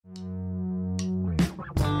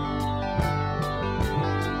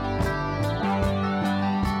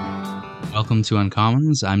Welcome to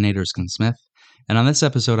Uncommons. I'm Nate Erskine-Smith, and on this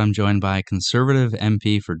episode I'm joined by Conservative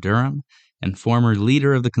MP for Durham and former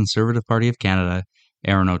leader of the Conservative Party of Canada,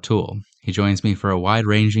 Erin O'Toole. He joins me for a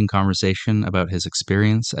wide-ranging conversation about his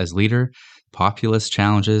experience as leader, populist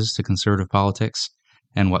challenges to Conservative politics,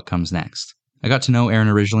 and what comes next. I got to know Erin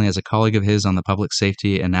originally as a colleague of his on the Public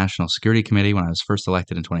Safety and National Security Committee when I was first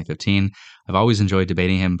elected in 2015. I've always enjoyed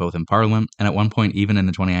debating him both in Parliament and at one point even in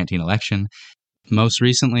the 2019 election. Most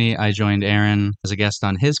recently, I joined Erin as a guest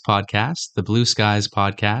on his podcast, the Blue Skies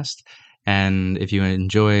podcast. And if you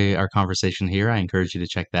enjoy our conversation here, I encourage you to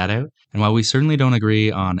check that out. And while we certainly don't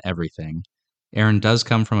agree on everything, Erin does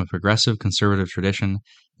come from a progressive conservative tradition.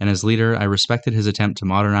 And as leader, I respected his attempt to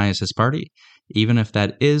modernize his party, even if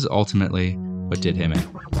that is ultimately what did him in.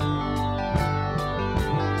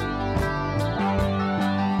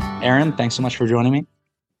 Erin, thanks so much for joining me.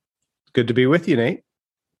 Good to be with you, Nate.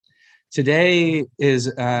 Today is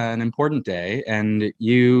an important day, and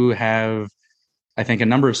you have, I think, a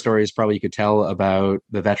number of stories probably you could tell about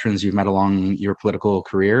the veterans you've met along your political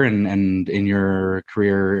career and in your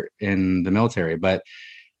career in the military. But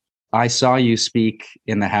I saw you speak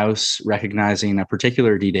in the House recognizing a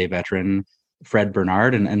particular D-Day veteran, Fred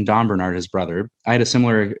Bernard, and Don Bernard, his brother. I had a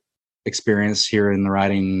similar experience here in the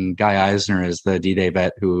riding. Guy Eisner is the D-Day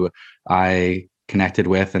vet who I connected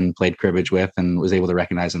with and played cribbage with and was able to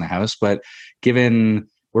recognize in the House. But given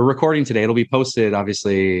we're recording today, it'll be posted,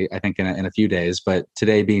 obviously, I think in a few days, but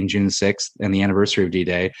today being June 6th and the anniversary of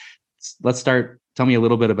D-Day, let's start. Tell me a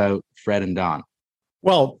little bit about Fred and Don.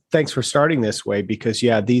 Well, thanks for starting this way because,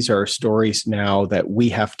 these are stories now that we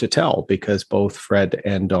have to tell because both Fred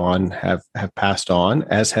and Don have passed on,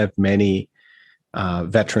 as have many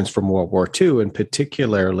veterans from World War II, and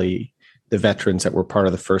particularly the veterans that were part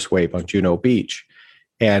of the first wave on Juno Beach.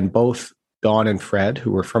 And both Don and Fred,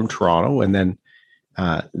 who were from Toronto, and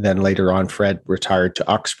then later on, Fred retired to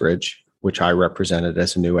Uxbridge, which I represented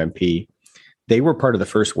as a new MP. They were part of the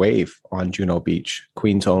first wave on Juno Beach,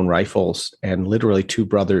 Queen's Own Rifles, and literally two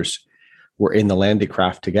brothers were in the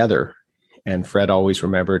Landicraft together. And Fred always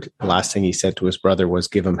remembered the last thing he said to his brother was,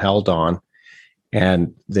 "Give him hell, Don."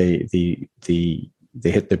 And they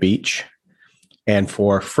hit the beach. And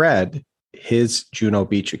for Fred, his Juno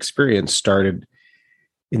Beach experience started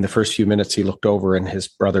in the first few minutes. He looked over and his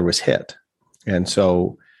brother was hit. And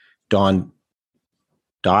so Don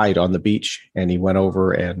died on the beach, and he went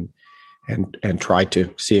over and tried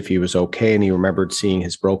to see if he was okay. And he remembered seeing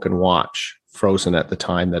his broken watch, frozen at the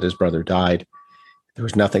time that his brother died. There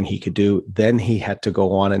was nothing he could do. Then he had to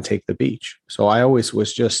go on and take the beach. So I always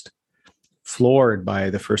was just floored by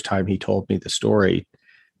the first time he told me the story,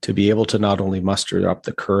 to be able to not only muster up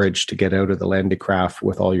the courage to get out of the Landicraft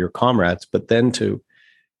with all your comrades, but then to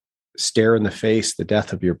stare in the face the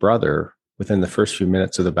death of your brother within the first few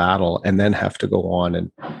minutes of the battle, and then have to go on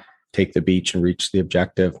and take the beach and reach the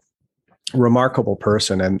objective. Remarkable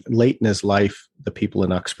person. And late in his life, the people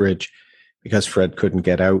in Uxbridge, because Fred couldn't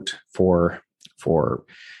get out for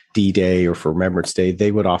D-Day or for Remembrance Day,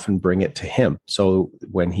 they would often bring it to him. So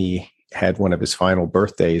when he had one of his final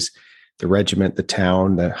birthdays, the regiment, the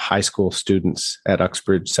town, the high school students at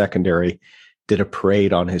Uxbridge Secondary did a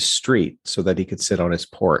parade on his street so that he could sit on his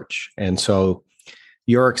porch. And so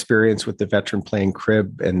your experience with the veteran playing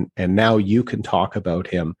crib, and now you can talk about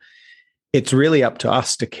him. It's really up to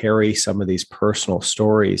us to carry some of these personal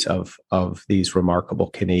stories of these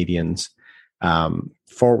remarkable Canadians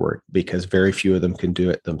forward, because very few of them can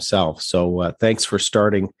do it themselves. So thanks for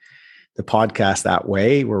starting the podcast that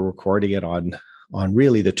way. We're recording it on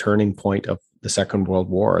really the turning point of the Second World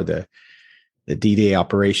War, the D-Day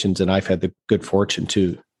operations. And I've had the good fortune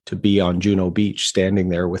to be on Juno Beach, standing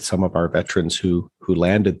there with some of our veterans who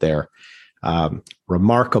landed there.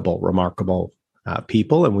 Remarkable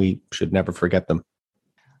people, and we should never forget them.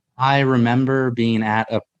 I remember being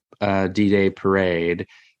at a D-Day parade,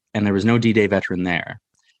 and there was no D-Day veteran there.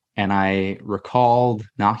 And I recalled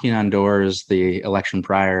knocking on doors the election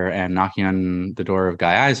prior and knocking on the door of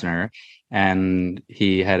Guy Eisner. And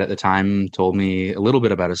he had at the time told me a little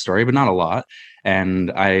bit about his story, but not a lot.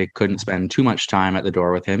 And I couldn't spend too much time at the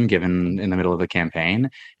door with him, given in the middle of a campaign.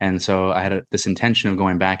 And so I had this intention of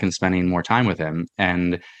going back and spending more time with him.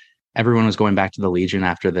 And everyone was going back to the Legion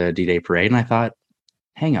after the D-Day parade. And I thought,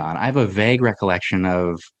 hang on, I have a vague recollection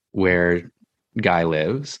of where Guy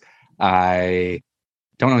lives. I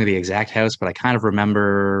don't know the exact house, but I kind of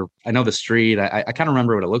remember, I know the street. I kind of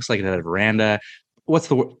remember what it looks like. It had a veranda.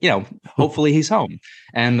 Hopefully he's home.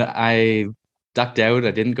 And I ducked out.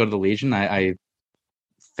 I didn't go to the Legion. I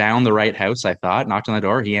found the right house, I thought, knocked on the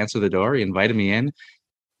door. He answered the door. He invited me in.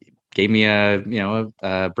 gave me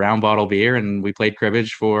a brown bottle beer, and we played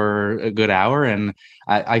cribbage for a good hour. And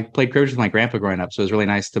I played cribbage with my grandpa growing up, so it was really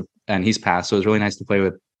nice and he's passed, so it was really nice to play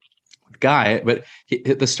with Guy. But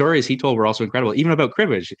the stories he told were also incredible, even about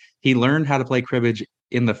cribbage. He learned how to play cribbage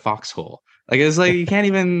in the foxhole. Like, it's like you can't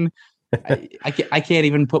even. I can't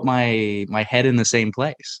even put my head in the same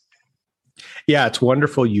place. Yeah, it's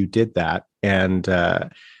wonderful you did that. And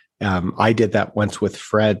I did that once with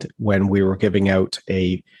Fred when we were giving out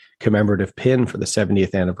a commemorative pin for the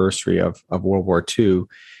 70th anniversary of World War II.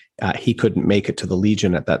 He couldn't make it to the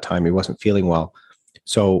Legion at that time. He wasn't feeling well.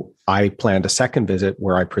 So I planned a second visit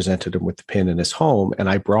where I presented him with the pin in his home. And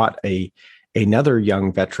I brought another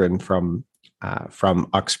young veteran from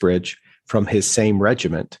Uxbridge from his same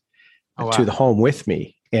regiment to the home with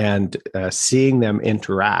me. And seeing them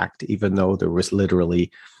interact, even though there was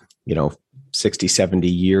literally, 60, 70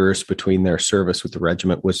 years between their service with the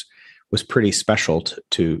regiment, was pretty special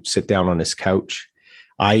to sit down on his couch.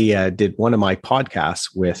 I did one of my podcasts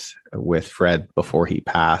with Fred before he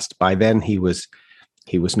passed. By then, he was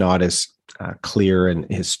not as clear in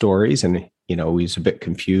his stories, and he was a bit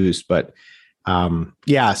confused. But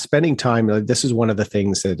spending time. This is one of the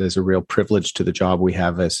things that is a real privilege to the job we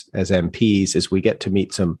have as MPs, is we get to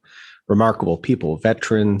meet some remarkable people,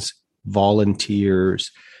 veterans,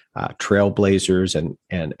 volunteers, trailblazers,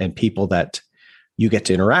 and people that you get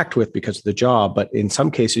to interact with because of the job. But in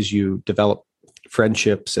some cases, you develop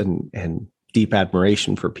friendships and deep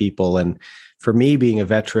admiration for people. And for me, being a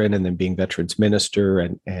veteran and then being veterans minister,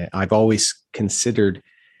 and I've always considered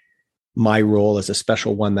my role as a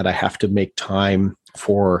special one, that I have to make time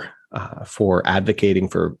for advocating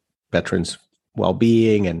for veterans'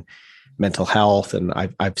 well-being and mental health. And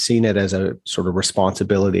I've seen it as a sort of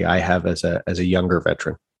responsibility I have as a younger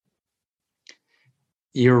veteran.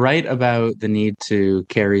 You're right about the need to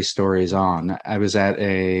carry stories on. I was at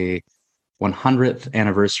a 100th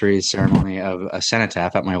anniversary ceremony of a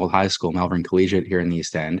cenotaph at my old high school, Melbourne Collegiate, here in the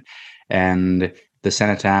East End. And the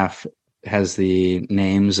cenotaph has the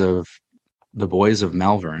names of the boys of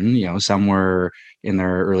Melbourne. Some were in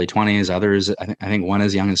their early 20s, others, I think one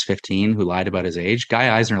as young as 15, who lied about his age.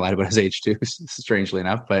 Guy Eisner lied about his age too, strangely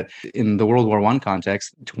enough. But in the World War I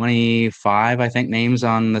context, 25, I think, names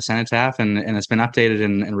on the cenotaph, and it's been updated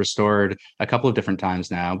and restored a couple of different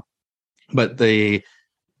times now. But I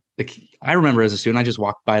remember as a student, I just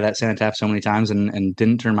walked by that cenotaph so many times and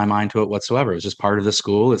didn't turn my mind to it whatsoever. It was just part of the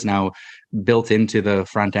school. It's now built into the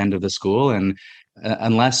front end of the school. And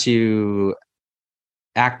unless you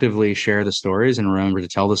actively share the stories and remember to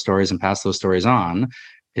tell the stories and pass those stories on,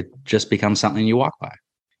 it just becomes something you walk by.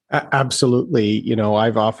 Absolutely.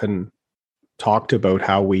 I've often talked about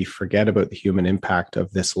how we forget about the human impact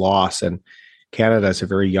of this loss. And Canada is a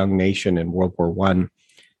very young nation in World War I.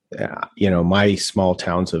 My small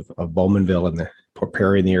towns of Bowmanville and the Port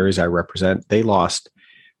Perry and the areas I represent, they lost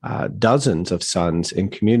dozens of sons in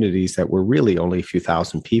communities that were really only a few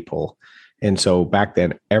thousand people. And so back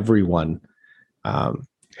then, everyone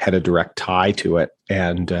had a direct tie to it.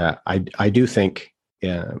 And I do think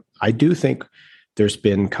there's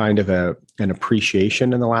been kind of an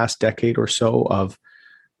appreciation in the last decade or so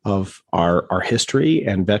of our history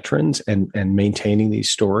and veterans and maintaining these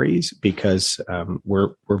stories, because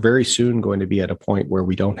we're very soon going to be at a point where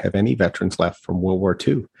we don't have any veterans left from World War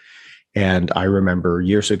II. And I remember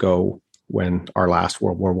years ago when our last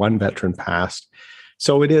World War I veteran passed.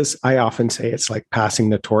 So it is, I often say it's like passing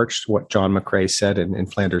the torch, what John McCrae said in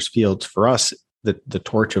Flanders Fields. For us, the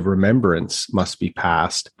torch of remembrance must be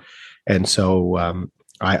passed. And so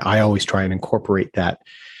I always try and incorporate that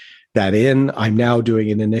in. I'm now doing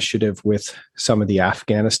an initiative with some of the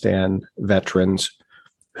Afghanistan veterans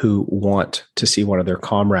who want to see one of their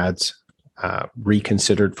comrades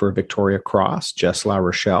reconsidered for a Victoria Cross, Jess La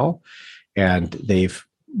Rochelle. And they've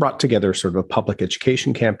brought together sort of a public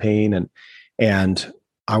education campaign, and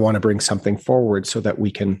I want to bring something forward so that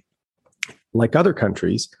we can, like other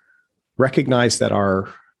countries, recognize that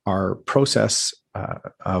our process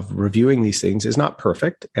of reviewing these things is not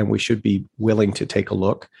perfect, and we should be willing to take a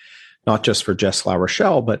look, not just for Jess La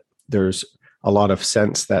Rochelle, but there's a lot of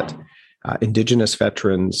sense that Indigenous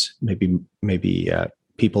veterans, maybe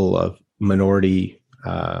people of minority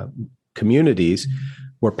communities,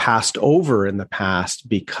 were passed over in the past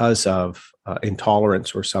because of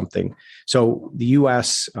intolerance or something. So the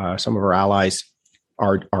U.S., some of our allies,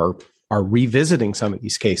 are revisiting some of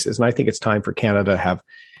these cases, and I think it's time for Canada to have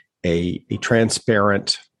a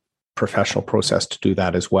transparent professional process to do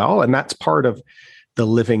that as well. And that's part of the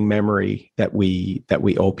living memory that we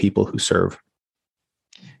owe people who serve.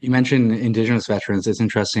 You mentioned Indigenous veterans. It's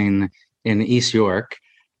interesting, in East York,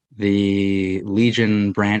 the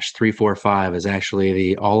Legion Branch 345 is actually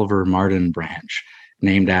the Oliver Martin branch,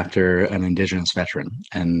 named after an Indigenous veteran.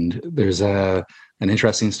 And there's an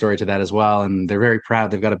interesting story to that as well. And they're very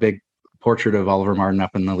proud. They've got a big portrait of Oliver Martin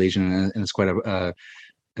up in the Legion, and it's quite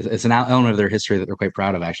it's an element of their history that they're quite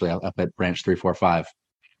proud of, actually, up at Branch 345.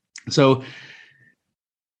 So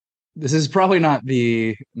this is probably not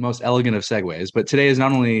the most elegant of segues, but today is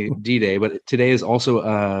not only D-Day, but today is also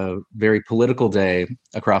a very political day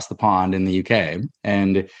across the pond in the UK.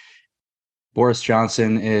 And Boris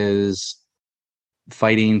Johnson is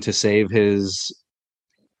fighting to save his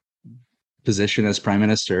position as prime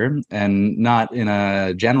minister, and not in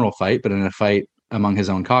a general fight, but in a fight among his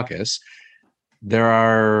own caucus. There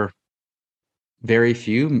are very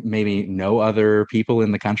few, maybe no other people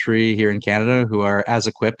in the country here in Canada who are as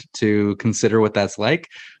equipped to consider what that's like.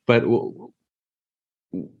 But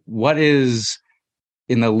what is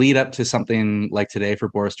in the lead up to something like today for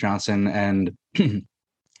Boris Johnson, and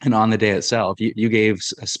and on the day itself, you gave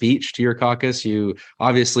a speech to your caucus. You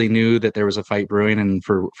obviously knew that there was a fight brewing, and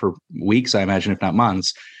for weeks, I imagine, if not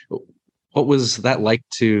months. What was that like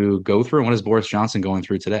to go through, and what is Boris Johnson going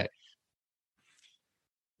through today?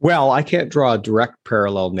 Well, I can't draw a direct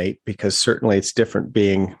parallel, Nate, because certainly it's different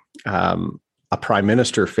being a prime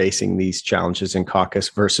minister facing these challenges in caucus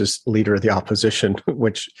versus leader of the opposition,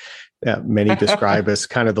 which many describe as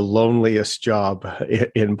kind of the loneliest job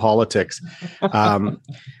in politics.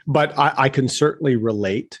 But I can certainly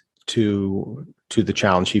relate to the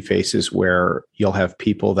challenge he faces, where you'll have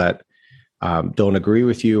people that don't agree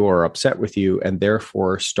with you or upset with you, and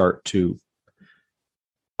therefore start to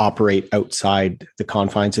operate outside the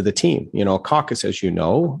confines of the team. A caucus, as you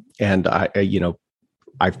know, and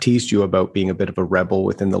I've teased you about being a bit of a rebel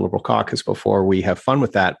within the Liberal caucus before. We have fun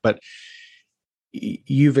with that, but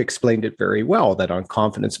you've explained it very well, that on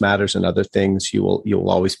confidence matters and other things, you will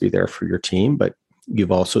always be there for your team. But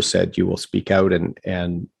you've also said you will speak out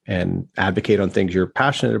and advocate on things you're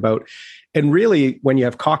passionate about. And really, when you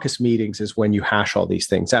have caucus meetings is when you hash all these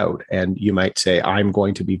things out. And you might say, I'm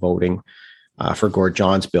going to be voting for Gord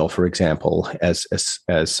John's bill, for example, as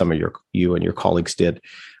some of you and your colleagues did.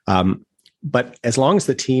 But as long as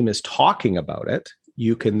the team is talking about it,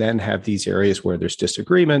 you can then have these areas where there's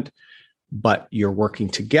disagreement, but you're working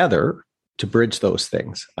together to bridge those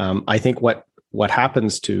things. I think what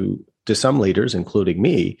happens to some leaders, including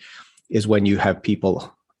me, is when you have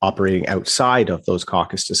people operating outside of those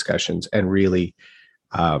caucus discussions and really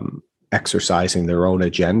exercising their own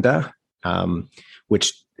agenda,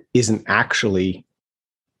 which isn't actually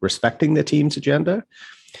respecting the team's agenda.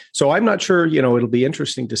 So I'm not sure, it'll be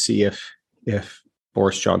interesting to see if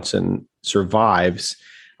Boris Johnson survives.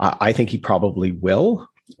 I think he probably will,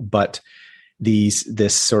 but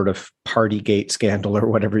this sort of Partygate scandal, or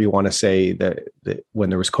whatever you want to say, that when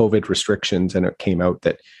there was COVID restrictions and it came out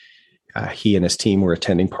that he and his team were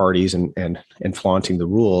attending parties and flaunting the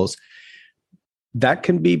rules, that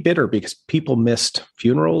can be bitter because people missed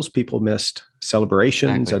funerals, people missed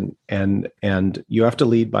celebrations, exactly. and you have to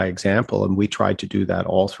lead by example. And we tried to do that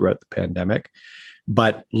all throughout the pandemic.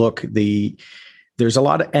 But look, there's a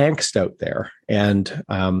lot of angst out there, and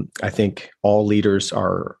I think all leaders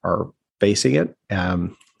are facing it.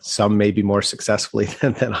 Some maybe more successfully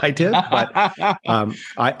than I did, but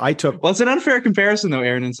I took. Well, it's an unfair comparison, though,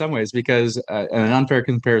 Erin, in some ways, because an unfair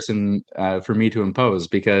comparison for me to impose,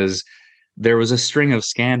 because there was a string of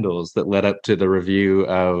scandals that led up to the review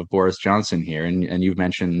of Boris Johnson here, and you've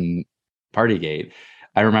mentioned Partygate.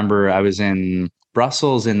 I remember I was in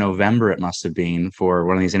Brussels in November, it must have been, for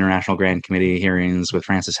one of these International Grand Committee hearings with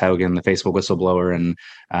Frances Haugen, the Facebook whistleblower, and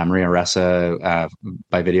Maria Ressa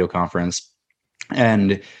by video conference.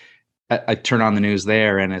 And I turn on the news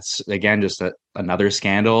there, and it's, again, just another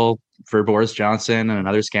scandal for Boris Johnson and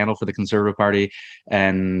another scandal for the Conservative Party.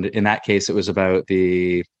 And in that case, it was about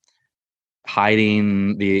it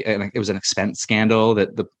was an expense scandal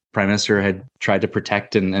that the Prime Minister had tried to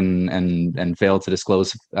protect and failed to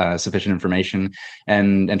disclose sufficient information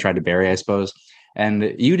and tried to bury, I suppose.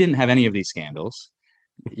 And you didn't have any of these scandals.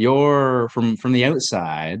 From the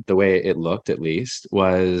outside, the way it looked, at least,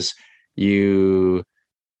 was you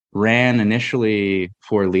ran initially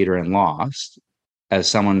for leader and lost, as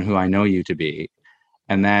someone who I know you to be.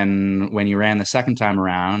 And then when you ran the second time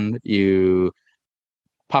around, you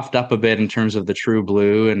puffed up a bit in terms of the true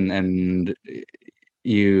blue, and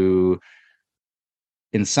you,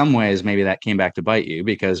 in some ways, maybe that came back to bite you,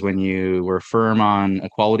 because when you were firm on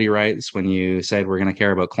equality rights, when you said we're going to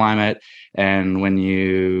care about climate, and when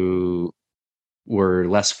you were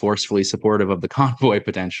less forcefully supportive of the convoy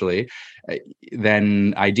potentially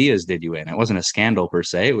than ideas did you in. It wasn't a scandal per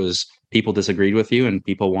se. It was people disagreed with you and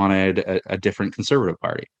people wanted a different Conservative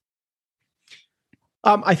Party.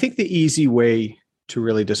 I think the easy way to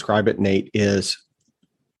really describe it, Nate, is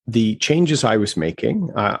the changes I was making.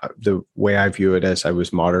 The way I view it as I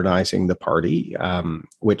was modernizing the party,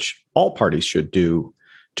 which all parties should do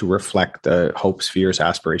to reflect the hopes, fears,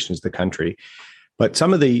 aspirations of the country. But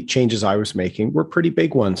some of the changes I was making were pretty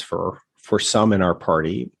big ones for some in our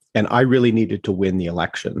party, and I really needed to win the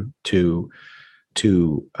election to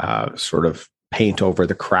sort of paint over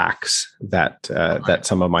the cracks that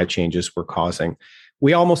some of my changes were causing.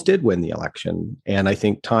 We almost did win the election, and I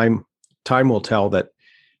think time will tell that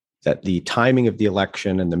the timing of the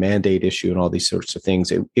election and the mandate issue and all these sorts of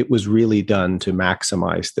things, it was really done to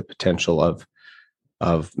maximize the potential of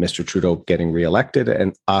Mr. Trudeau getting reelected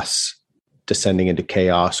and us descending into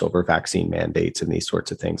chaos over vaccine mandates and these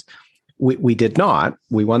sorts of things. We did not.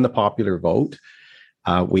 We won the popular vote.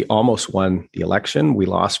 We almost won the election. We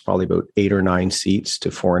lost probably about 8 or 9 seats to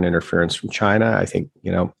foreign interference from China. I think,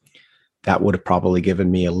 that would have probably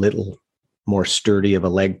given me a little more sturdy of a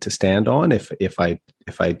leg to stand on if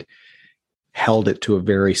I'd held it to a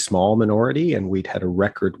very small minority and we'd had a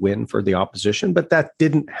record win for the opposition, but that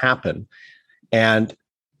didn't happen. And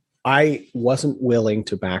I wasn't willing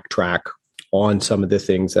to backtrack on some of the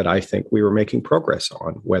things that I think we were making progress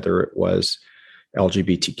on, whether it was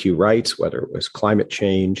LGBTQ rights, whether it was climate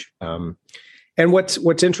change. And what's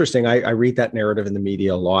interesting, I read that narrative in the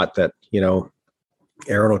media a lot that,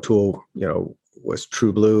 Erin O'Toole, was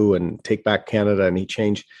true blue and take back Canada and he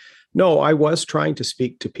changed. No, I was trying to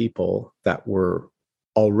speak to people that were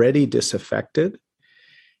already disaffected.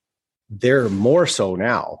 They're more so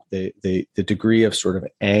now. The degree of sort of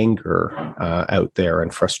anger out there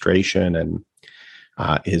and frustration and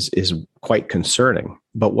is quite concerning.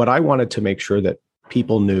 But what I wanted to make sure that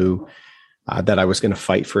people knew that I was going to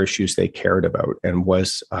fight for issues they cared about. And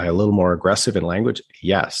was I a little more aggressive in language?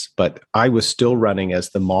 Yes. But I was still running as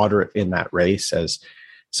the moderate in that race, as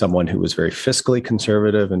someone who was very fiscally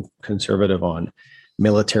conservative and conservative on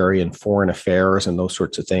military and foreign affairs and those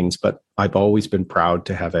sorts of things. But I've always been proud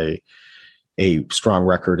to have a strong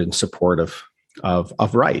record in support of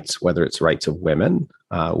rights, whether it's rights of women,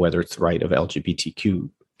 whether it's the right of LGBTQ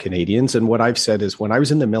Canadians. And what I've said is when I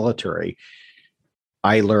was in the military,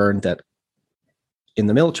 I learned that in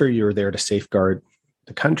the military, you're there to safeguard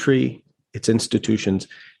the country, its institutions,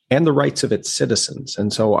 and the rights of its citizens.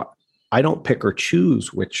 And so I don't pick or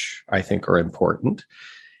choose which I think are important.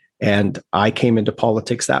 And I came into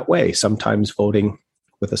politics that way, sometimes voting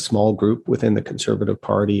with a small group within the Conservative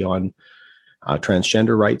Party on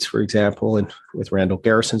transgender rights, for example, and with Randall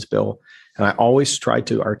Garrison's bill. And I always tried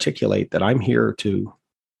to articulate that I'm here to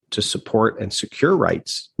support and secure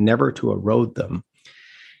rights, never to erode them.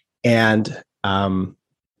 And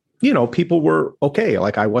people were okay.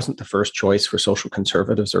 Like I wasn't the first choice for social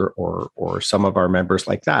conservatives or some of our members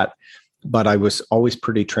like that, but I was always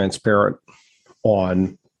pretty transparent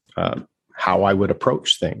on how I would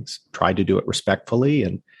approach things, try to do it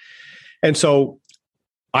respectfully. And so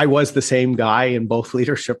I was the same guy in both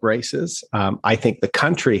leadership races. I think the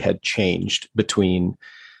country had changed between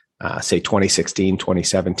say 2016,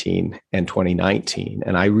 2017, and 2019.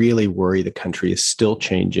 And I really worry the country is still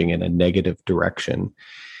changing in a negative direction.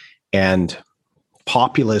 And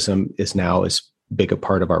populism is now as big a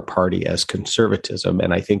part of our party as conservatism.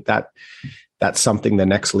 And I think that's something the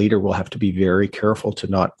next leader will have to be very careful to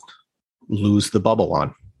not lose the bubble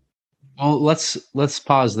on. Well, let's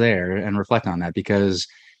pause there and reflect on that, because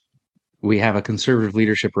we have a conservative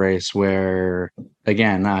leadership race where,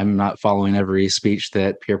 again, I'm not following every speech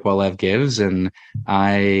that Pierre Poilievre gives, and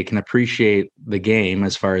I can appreciate the game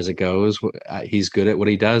as far as it goes. He's good at what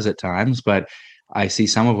he does at times, but I see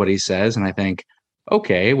some of what he says and I think,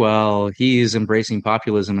 okay, well, he's embracing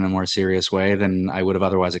populism in a more serious way than I would have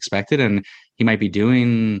otherwise expected. And he might be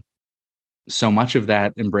doing so much of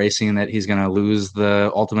that embracing that he's going to lose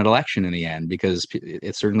the ultimate election in the end, because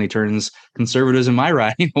it certainly turns conservatism my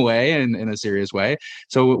riding away in a serious way.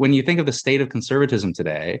 So when you think of the state of conservatism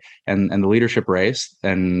today and the leadership race,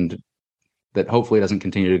 and that hopefully doesn't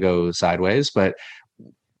continue to go sideways, but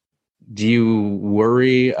do you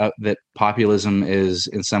worry that populism is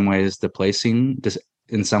in some ways displacing the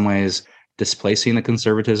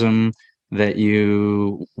conservatism that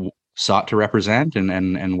you sought to represent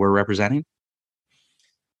and were representing?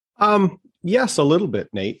 Yes, a little bit,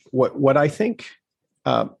 Nate. What I think,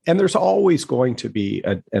 and there's always going to be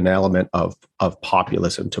an element of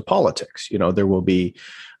populism to politics. There will be,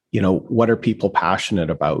 what are people passionate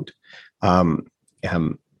about,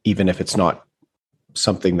 even if it's not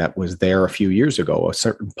something that was there a few years ago.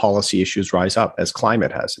 Certain policy issues rise up, as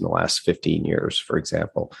climate has in the last 15 years, for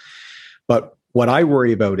example. But what I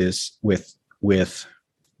worry about is with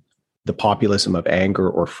the populism of anger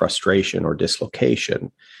or frustration or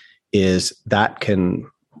dislocation, is that can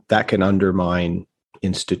undermine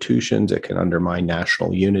institutions, it can undermine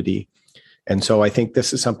national unity. And so I think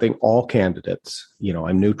this is something all candidates,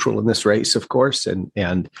 I'm neutral in this race, of course,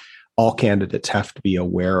 and all candidates have to be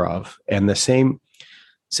aware of. And the same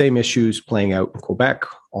issues playing out in Quebec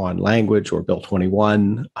on language or Bill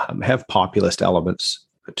 21 have populist elements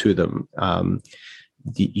to them.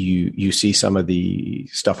 You see some of the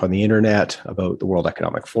stuff on the internet about the World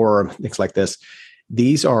Economic Forum, things like this.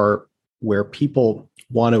 These are where people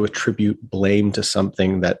want to attribute blame to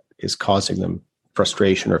something that is causing them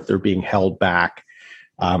frustration, or if they're being held back.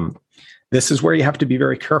 This is where you have to be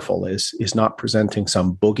very careful, is not presenting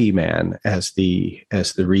some boogeyman as the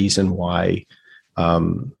reason why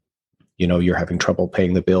you're having trouble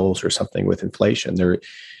paying the bills or something with inflation.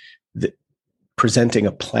 Presenting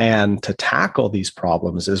a plan to tackle these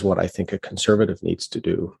problems is what I think a conservative needs to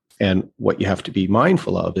do. And what you have to be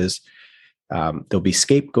mindful of is there'll be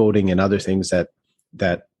scapegoating and other things that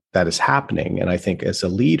is happening. And I think as a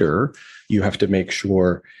leader, you have to make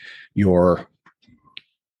sure you're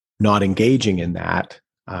not engaging in that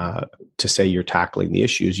to say you're tackling the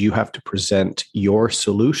issues. You have to present your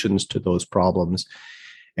solutions to those problems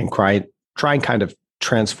and try and kind of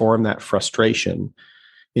transform that frustration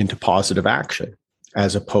into positive action,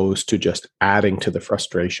 as opposed to just adding to the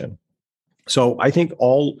frustration. So I think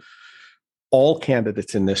all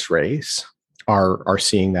candidates in this race are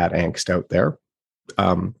seeing that angst out there.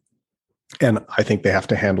 And I think they have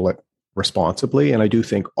to handle it responsibly. And I do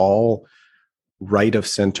think all right of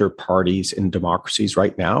center parties in democracies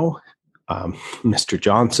right now, Mr.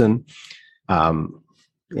 Johnson,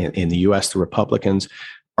 in the US, the Republicans,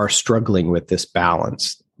 are struggling with this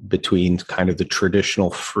balance between kind of the traditional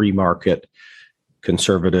free market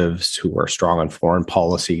conservatives who are strong on foreign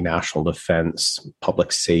policy, national defense,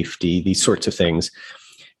 public safety, these sorts of things,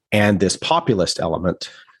 and this populist element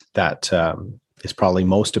that is probably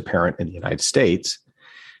most apparent in the United States.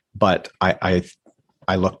 But I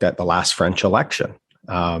looked at the last French election,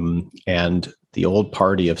 and the old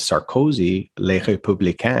party of Sarkozy, Les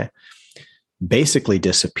Républicains, basically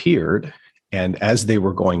disappeared. And as they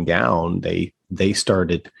were going down, they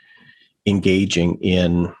started engaging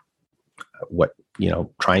in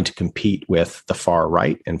trying to compete with the far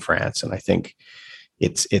right in France. And I think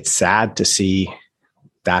it's sad to see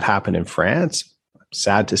that happen in France.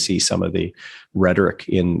 Sad to see some of the rhetoric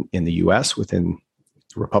in the US within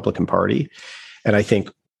the Republican Party. And I think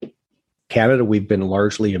Canada, we've been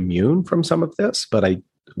largely immune from some of this, but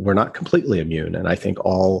we're not completely immune. And I think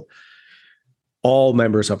all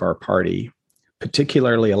members of our party,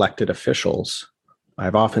 particularly elected officials,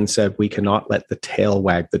 I've often said we cannot let the tail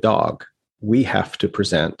wag the dog. We have to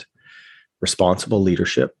present responsible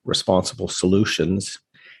leadership, responsible solutions,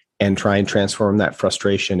 and try and transform that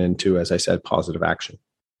frustration into, as I said, positive action.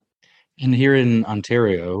 And here in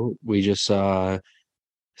Ontario, we just saw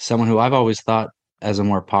someone who I've always thought as a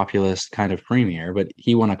more populist kind of premier, but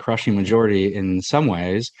he won a crushing majority in some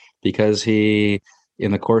ways because he,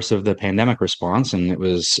 in the course of the pandemic response, and it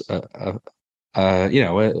was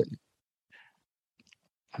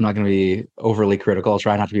I'm not going to be overly critical. I'll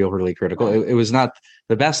try not to be overly critical. It was not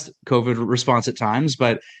the best COVID response at times,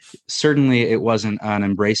 but certainly it wasn't an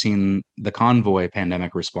embracing the convoy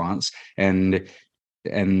pandemic response. And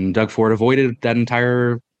Doug Ford avoided that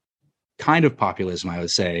entire kind of populism, I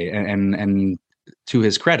would say, and to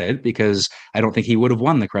his credit, because I don't think he would have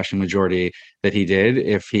won the crushing majority that he did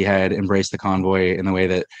if he had embraced the convoy in the way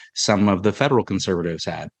that some of the federal conservatives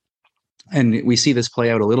had. And we see this play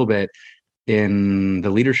out a little bit in the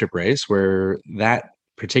leadership race, where that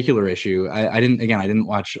particular issue, I didn't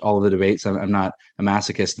watch all of the debates. I'm not a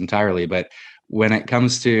masochist entirely, but when it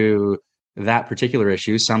comes to that particular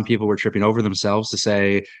issue, some people were tripping over themselves to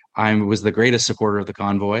say I was the greatest supporter of the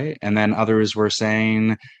convoy, and then others were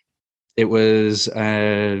saying it was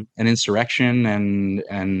an insurrection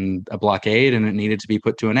and a blockade, and it needed to be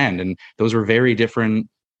put to an end. And those were very different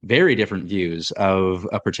views of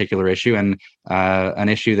a particular issue, and an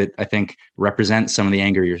issue that I think represents some of the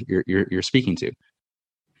anger you're speaking to.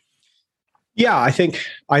 Yeah, I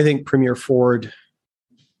think Premier Ford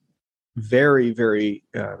very, very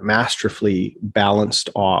masterfully balanced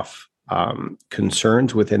off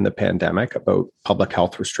concerns within the pandemic about public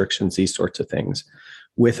health restrictions, these sorts of things,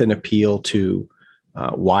 with an appeal to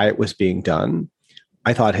why it was being done.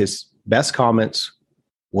 I thought his best comments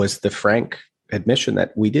was the frank admission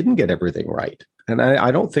that we didn't get everything right. And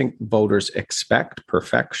I don't think voters expect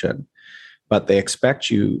perfection, but they expect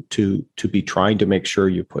you to be trying to make sure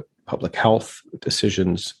you put public health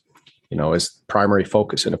decisions, as primary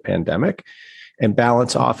focus in a pandemic, and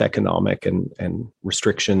balance off economic and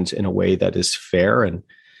restrictions in a way that is fair and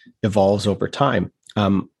evolves over time.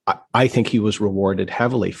 I think he was rewarded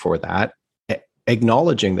heavily for that,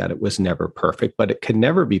 acknowledging that it was never perfect, but it can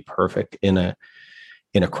never be perfect in a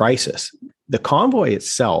crisis. The convoy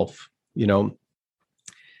itself, the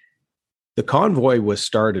convoy was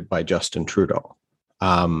started by Justin Trudeau.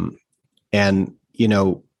 And,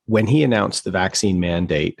 when he announced the vaccine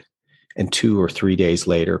mandate and 2 or 3 days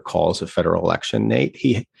later calls a federal election,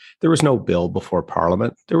 Nate, there was no bill before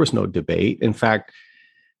Parliament. There was no debate. In fact,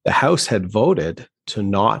 the House had voted to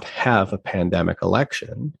not have a pandemic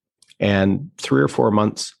election. And 3 or 4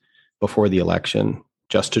 months before the election,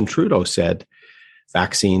 Justin Trudeau said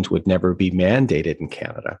vaccines would never be mandated in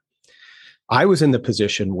Canada. I was in the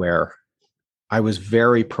position where I was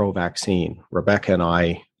very pro-vaccine. Rebecca and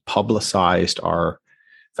I publicized our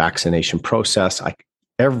vaccination process.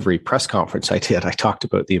 Every press conference I did, I talked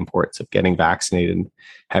about the importance of getting vaccinated and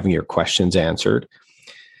having your questions answered.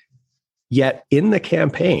 Yet in the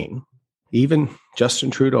campaign, even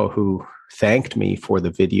Justin Trudeau, who thanked me for the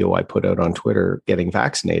video I put out on Twitter getting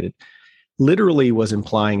vaccinated, literally was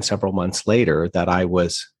implying several months later that I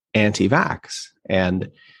was anti-vax. And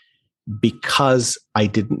because I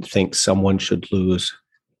didn't think someone should lose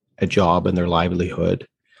a job and their livelihood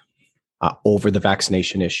over the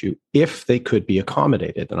vaccination issue, if they could be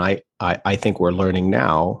accommodated. And I think we're learning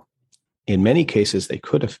now, in many cases, they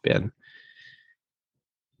could have been.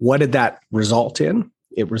 What did that result in?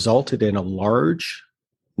 It resulted in a large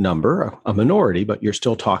number, a minority, but you're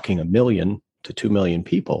still talking 1 million to 2 million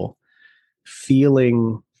people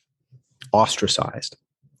feeling ostracized,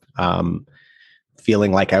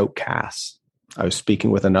 feeling like outcasts. I was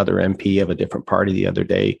speaking with another MP of a different party the other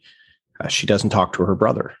day. She doesn't talk to her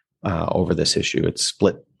brother over this issue. It's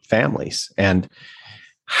split families. And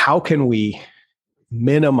how can we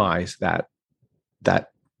minimize that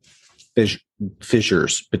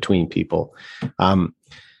fissures between people?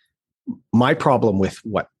 My problem with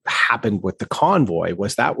what happened with the convoy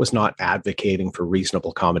was that was not advocating for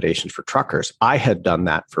reasonable accommodations for truckers. I had done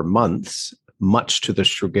that for months, much to the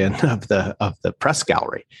chagrin of the press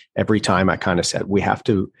gallery. Every time I kind of said, we have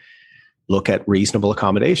to look at reasonable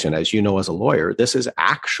accommodation. As you know, as a lawyer, this is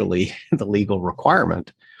actually the legal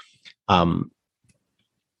requirement. The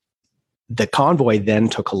convoy then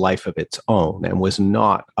took a life of its own and was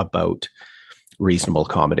not about reasonable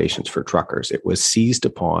accommodations for truckers. It was seized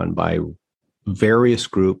upon by various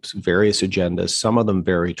groups, various agendas, some of them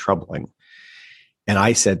very troubling. And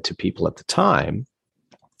I said to people at the time,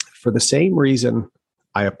 for the same reason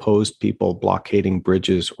I opposed people blockading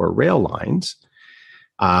bridges or rail lines,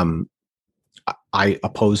 I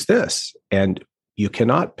oppose this. And you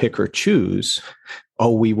cannot pick or choose,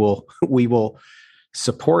 we will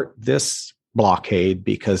support this blockade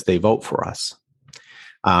because they vote for us,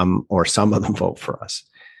 or some of them vote for us.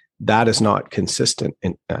 That is not consistent.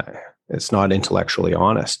 It's not intellectually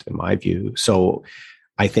honest, in my view. So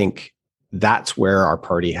I think that's where our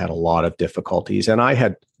party had a lot of difficulties. And I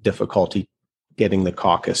had difficulty getting the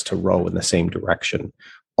caucus to row in the same direction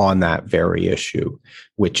on that very issue,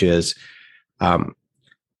 which is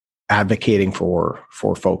advocating for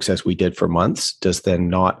folks, as we did for months, does then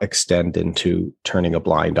not extend into turning a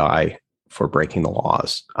blind eye for breaking the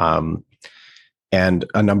laws. And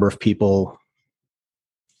a number of people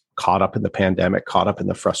caught up in the pandemic, caught up in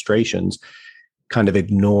the frustrations, kind of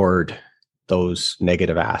ignored those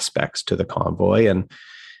negative aspects to the convoy. And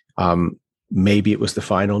maybe it was the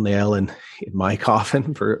final nail in my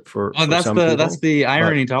coffin for that's some people. That's the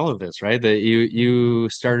irony to all of this, right? That you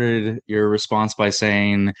started your response by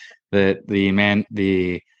saying that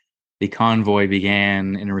the convoy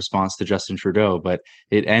began in response to Justin Trudeau, but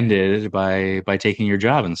it ended by taking your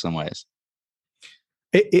job in some ways.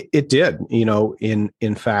 It did,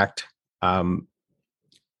 in fact,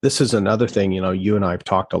 this is another thing, you and I have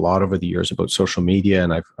talked a lot over the years about social media,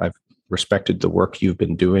 and I've respected the work you've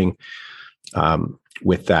been doing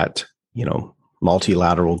with that,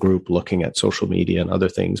 multilateral group looking at social media and other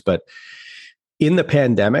things. But in the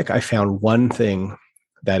pandemic, I found one thing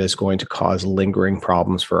that is going to cause lingering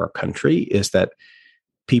problems for our country is that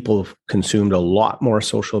people consumed a lot more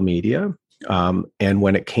social media. And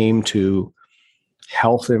when it came to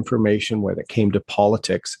health information, when it came to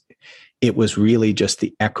politics, it was really just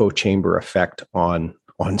the echo chamber effect on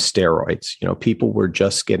steroids. People were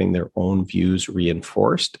just getting their own views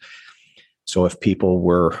reinforced. So if people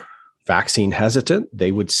were vaccine hesitant,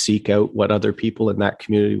 they would seek out what other people in that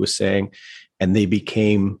community was saying. and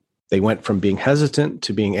they went from being hesitant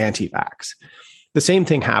to being anti-vax. The same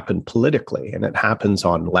thing happened politically, and it happens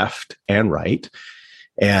on left and right.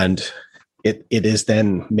 And it is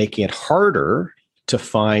then making it harder to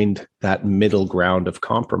find that middle ground of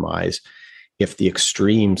compromise if the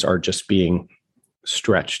extremes are just being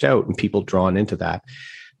stretched out and people drawn into that.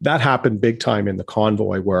 That happened big time in the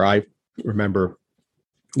convoy, where I remember,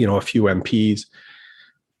 a few MPs,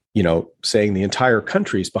 saying the entire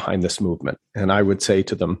country's behind this movement. And I would say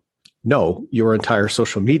to them, no, your entire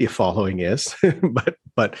social media following is,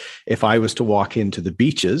 but if I was to walk into the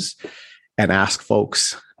beaches and ask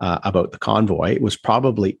folks about the convoy, it was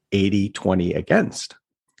probably 80-20 against.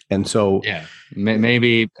 And so, yeah,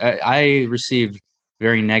 maybe I received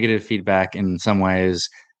very negative feedback in some ways.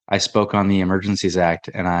 I spoke on the Emergencies Act,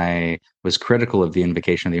 and I was critical of the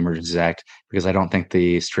invocation of the Emergencies Act because I don't think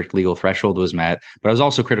the strict legal threshold was met. But I was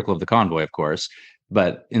also critical of the convoy, of course.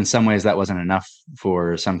 But in some ways, that wasn't enough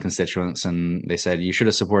for some constituents, and they said you should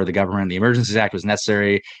have supported the government. The Emergencies Act was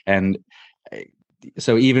necessary, and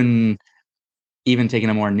so even taking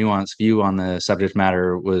a more nuanced view on the subject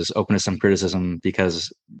matter was open to some criticism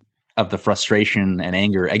because of the frustration and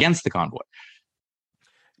anger against the convoy.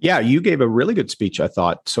 Yeah, you gave a really good speech, I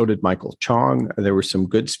thought. So did Michael Chong. There were some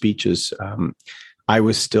good speeches. I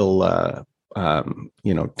was still,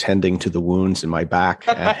 tending to the wounds in my back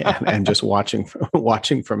and just watching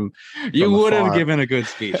from You would afar. have given a good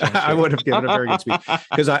speech. Sure. I would have given a very good speech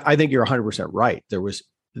because I think you're 100% right.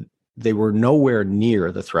 They were nowhere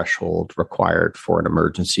near the threshold required for an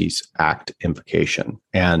Emergencies Act invocation.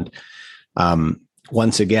 And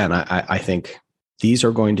once again, I think these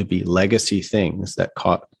are going to be legacy things that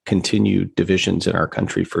continue divisions in our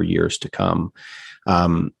country for years to come,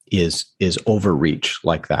 is overreach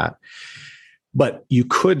like that. But you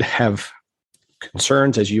could have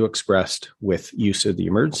concerns, as you expressed, with use of the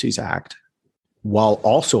Emergencies Act, while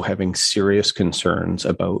also having serious concerns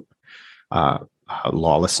about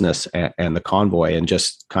lawlessness and the convoy, and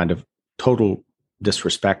just kind of total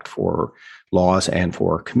disrespect for laws and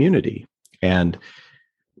for community. And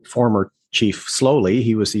former Chief Slowly,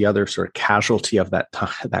 he was the other sort of casualty of that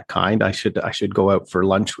kind. I should go out for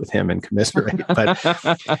lunch with him and commiserate. But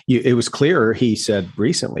it was clear, he said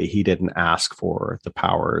recently, he didn't ask for the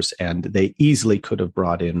powers, and they easily could have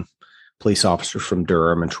brought in police officers from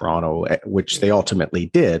Durham and Toronto, which they ultimately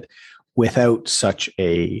did, without such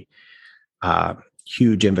a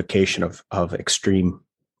huge invocation of extreme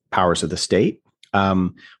powers of the state.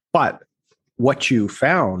 But what you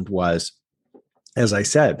found was, as I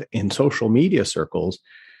said, in social media circles,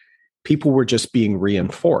 people were just being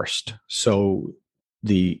reinforced. So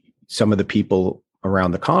some of the people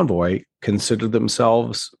around the convoy considered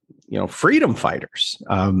themselves, freedom fighters.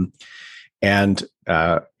 And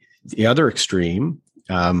the other extreme,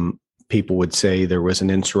 people would say there was an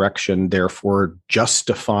insurrection, therefore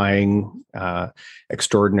justifying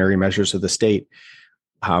extraordinary measures of the state.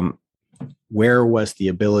 Where was the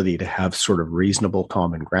ability to have sort of reasonable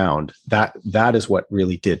common ground? That is what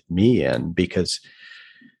really did me in, because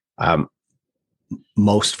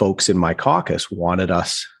most folks in my caucus wanted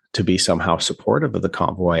us to be somehow supportive of the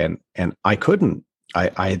convoy, and I couldn't.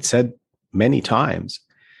 I had said many times,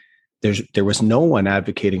 there was no one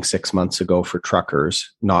advocating 6 months ago for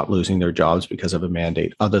truckers not losing their jobs because of a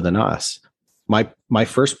mandate other than us. My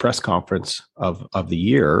first press conference of the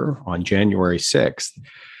year on January 6th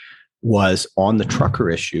was on the trucker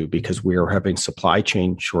issue, because we were having supply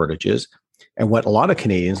chain shortages. And what a lot of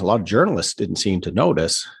Canadians, a lot of journalists didn't seem to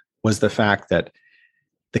notice was the fact that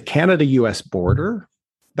the Canada-US border,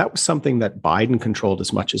 that was something that Biden controlled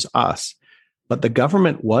as much as us. But the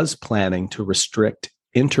government was planning to restrict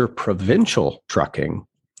interprovincial trucking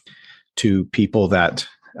to people that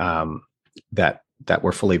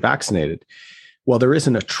were fully vaccinated. Well, there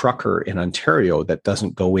isn't a trucker in Ontario that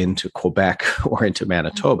doesn't go into Quebec or into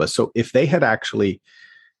Manitoba. So if they had actually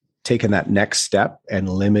taken that next step and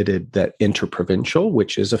limited that interprovincial,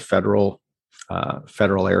 which is a federal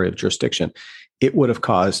area of jurisdiction, it would have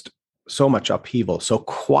caused so much upheaval. So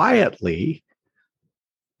quietly,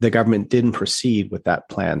 the government didn't proceed with that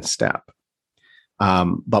planned step.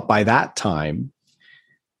 But by that time,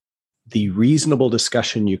 the reasonable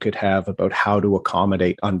discussion you could have about how to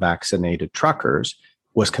accommodate unvaccinated truckers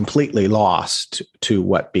was completely lost to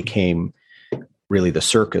what became really the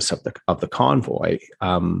circus of the convoy,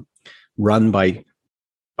 run by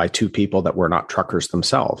two people that were not truckers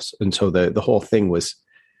themselves. And so the whole thing was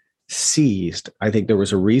seized. I think there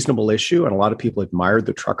was a reasonable issue, and a lot of people admired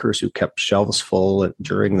the truckers who kept shelves full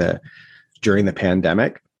during the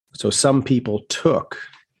pandemic. So some people took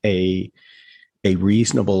a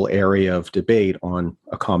reasonable area of debate on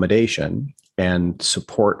accommodation and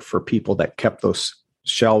support for people that kept those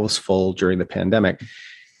shelves full during the pandemic,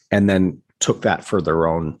 and then took that for their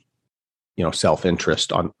own,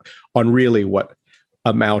 self-interest on really what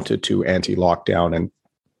amounted to anti-lockdown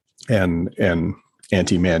and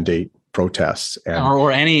anti-mandate protests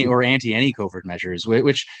or anti COVID measures,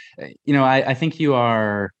 which I think you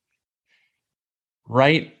are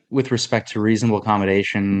right with respect to reasonable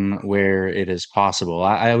accommodation where it is possible.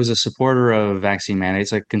 I was a supporter of vaccine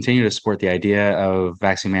mandates. I continue to support the idea of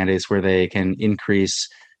vaccine mandates where they can increase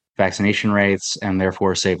vaccination rates and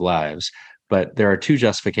therefore save lives. But there are two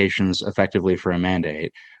justifications effectively for a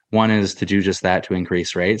mandate. One is to do just that, to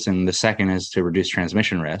increase rates. And the second is to reduce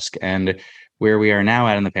transmission risk. And where we are now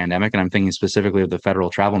at in the pandemic, and I'm thinking specifically of the federal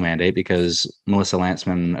travel mandate, because Melissa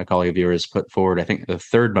Lantsman, a colleague of yours, put forward, I think, the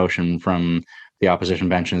third motion from the opposition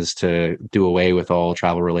benches to do away with all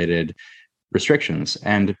travel-related restrictions.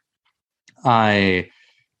 And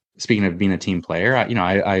speaking of being a team player,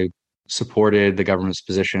 I supported the government's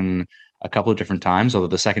position a couple of different times, although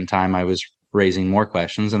the second time I was raising more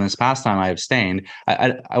questions. And this past time I abstained.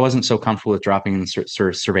 I wasn't so comfortable with dropping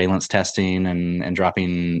surveillance testing and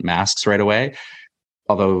dropping masks right away,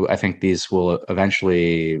 although I think these will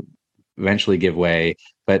eventually give way.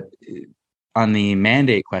 But on the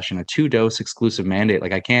mandate question, a 2-dose exclusive mandate,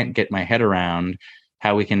 I can't get my head around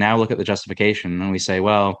how we can now look at the justification and we say,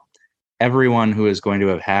 well, everyone who is going to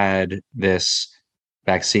have had this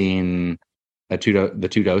vaccine, the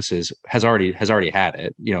 2 doses, has already had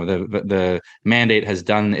it. The mandate has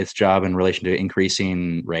done its job in relation to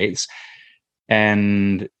increasing rates,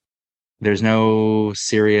 and there's no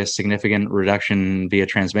serious significant reduction via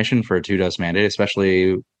transmission for a 2-dose mandate,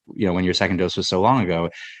 especially when your second dose was so long ago.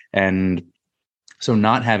 And so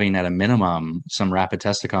not having at a minimum some rapid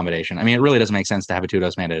test accommodation, it really doesn't make sense to have a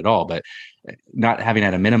 2-dose mandate at all, but not having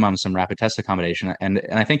at a minimum some rapid test accommodation. And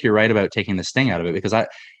I think you're right about taking the sting out of it, because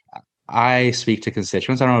I speak to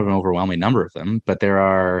constituents. I don't have an overwhelming number of them, but there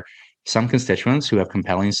are some constituents who have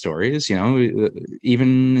compelling stories,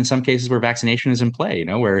 even in some cases where vaccination is in play,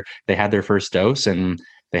 where they had their first dose and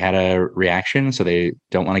they had a reaction, so they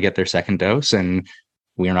don't want to get their second dose, and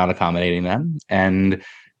we are not accommodating them. And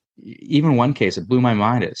even one case, it blew my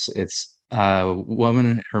mind. It's a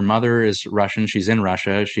woman, her mother is Russian. She's in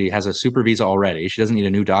Russia. She has a super visa already. She doesn't need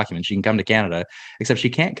a new document. She can come to Canada, except she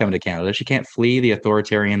can't come to Canada. She can't flee the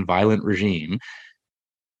authoritarian, violent regime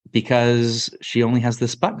because she only has the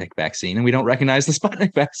Sputnik vaccine, and we don't recognize the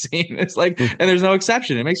Sputnik vaccine. It's and there's no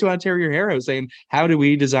exception. It makes you want to tear your hair out, saying, how do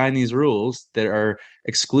we design these rules that are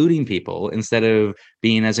excluding people instead of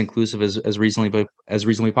being as inclusive as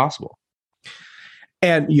reasonably possible?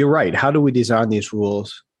 And you're right. How do we design these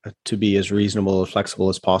rules to be as reasonable and flexible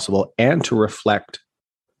as possible, and to reflect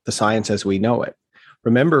the science as we know it?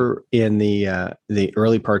 Remember in the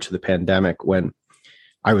early parts of the pandemic, when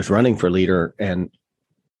I was running for leader, and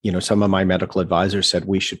some of my medical advisors said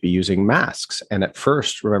we should be using masks. And at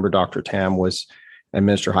first, remember, Dr. Tam and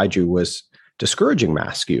Minister Haiju was discouraging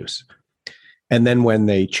mask use. And then when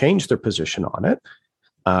they changed their position on it,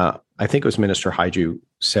 I think it was Minister Haiju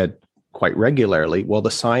said quite regularly, well,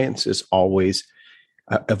 the science is always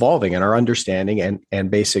evolving, and our understanding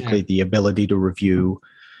and basically the ability to review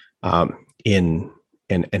and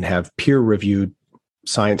have peer-reviewed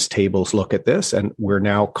science tables look at this. And we're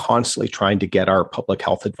now constantly trying to get our public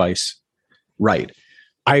health advice right.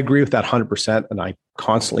 I agree with that 100%, and I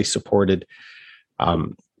constantly supported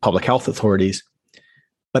public health authorities,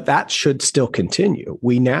 but that should still continue.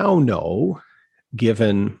 We now know,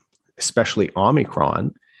 given especially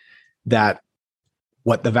Omicron, that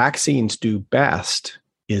what the vaccines do best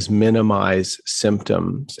is minimize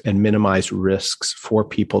symptoms and minimize risks for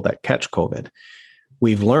people that catch COVID.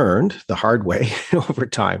 We've learned the hard way over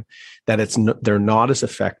time that they're not as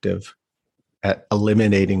effective at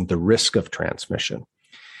eliminating the risk of transmission.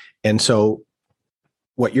 And so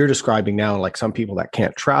what you're describing now, like some people that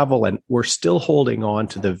can't travel, and we're still holding on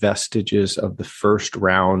to the vestiges of the first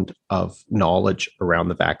round of knowledge around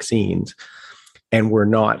the vaccines. And we're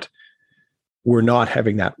not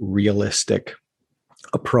having that realistic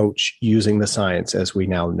approach using the science as we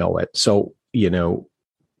now know it. So,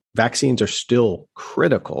 vaccines are still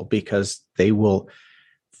critical because they will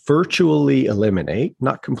virtually eliminate,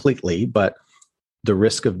 not completely, but the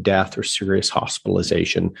risk of death or serious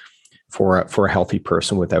hospitalization for a healthy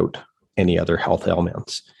person without any other health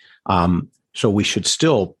ailments. So we should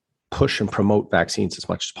still push and promote vaccines as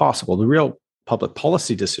much as possible. The real public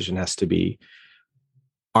policy decision has to be,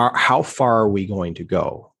 how far are we going to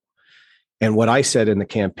go? And what I said in the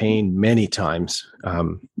campaign many times,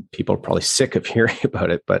 people are probably sick of hearing about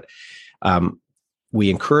it, but we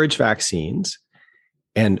encourage vaccines,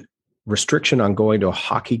 and restriction on going to a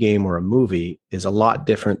hockey game or a movie is a lot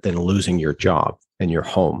different than losing your job and your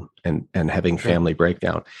home and having family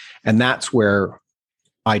breakdown. And that's where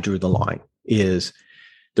I drew the line, is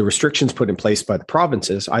the restrictions put in place by the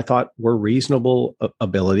provinces, I thought were reasonable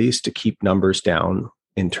abilities to keep numbers down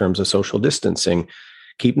in terms of social distancing,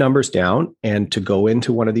 keep numbers down. And to go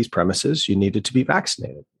into one of these premises, you needed to be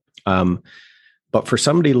vaccinated. But for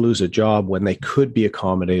somebody to lose a job when they could be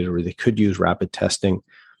accommodated or they could use rapid testing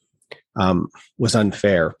was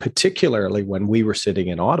unfair, particularly when we were sitting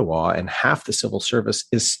in Ottawa and half the civil service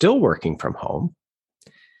is still working from home.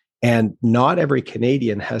 And not every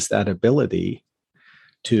Canadian has that ability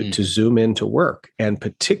to zoom into work. And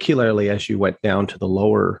particularly as you went down to the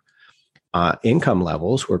lower income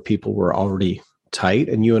levels where people were already tight.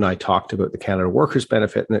 And you and I talked about the Canada Workers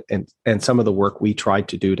Benefit and some of the work we tried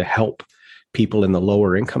to do to help people in the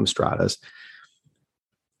lower income stratas.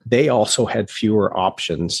 They also had fewer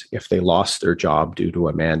options if they lost their job due to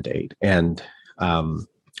a mandate. And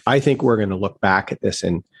I think we're going to look back at this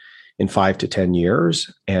in 5 to 10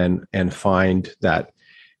 years and find that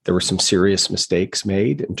there were some serious mistakes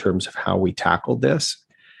made in terms of how we tackled this.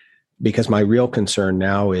 Because my real concern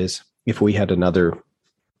now is if we had another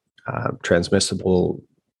transmissible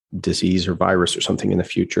disease or virus or something in the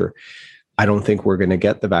future, I don't think we're going to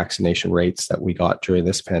get the vaccination rates that we got during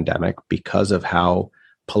this pandemic because of how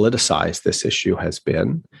politicized this issue has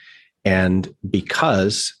been. And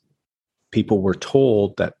because people were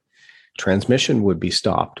told that transmission would be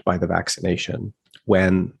stopped by the vaccination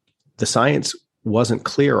when the science wasn't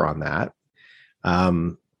clear on that.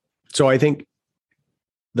 So I think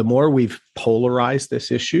the more we've polarized this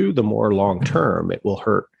issue, the more long-term it will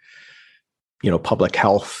hurt, public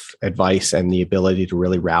health advice and the ability to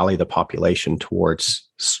really rally the population towards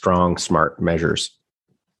strong, smart measures.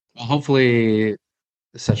 Well, hopefully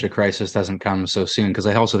such a crisis doesn't come so soon, because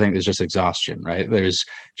I also think there's just exhaustion, right? There's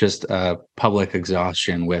just public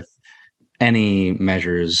exhaustion with any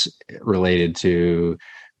measures related to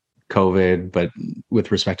COVID, but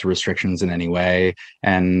with respect to restrictions in any way.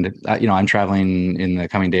 And, I'm traveling in the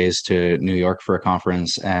coming days to New York for a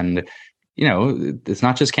conference, and it's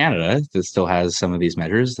not just Canada that still has some of these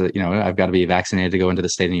measures that, I've got to be vaccinated to go into the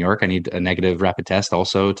state of New York. I need a negative rapid test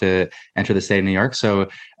also to enter the state of New York. So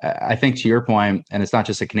I think to your point, and it's not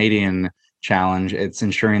just a Canadian challenge, it's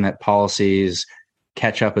ensuring that policies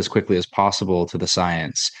catch up as quickly as possible to the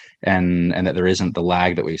science and that there isn't the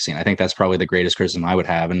lag that we've seen. I think that's probably the greatest criticism I would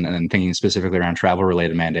have. And thinking specifically around travel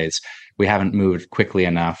related mandates, we haven't moved quickly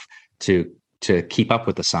enough to keep up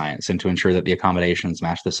with the science and to ensure that the accommodations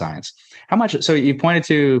match the science. How much? So you pointed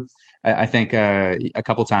to, I think, a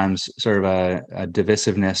couple times sort of a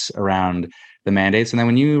divisiveness around the mandates. And then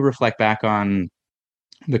when you reflect back on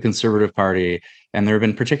the Conservative Party, and there have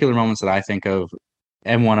been particular moments that I think of,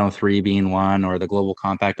 M103 being one, or the Global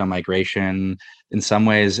Compact on migration. In some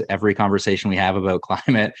ways, every conversation we have about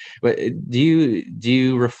climate. But do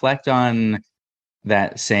you reflect on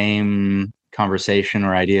that same conversation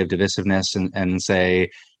or idea of divisiveness and say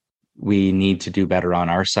we need to do better on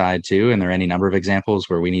our side too? And there are any number of examples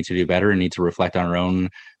where we need to do better and need to reflect on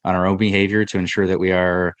our own behavior to ensure that we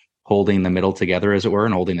are holding the middle together, as it were,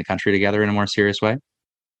 and holding the country together in a more serious way?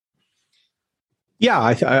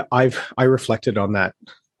 Yeah, I reflected on that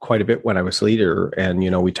quite a bit when I was leader. And,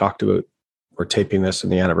 we talked about, we're taping this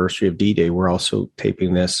on the anniversary of D-Day. We're also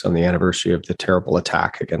taping this on the anniversary of the terrible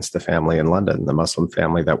attack against the family in London, the Muslim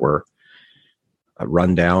family that were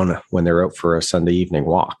run down when they were out for a Sunday evening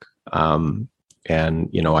walk. And,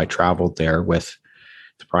 I traveled there with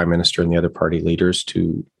the Prime Minister and the other party leaders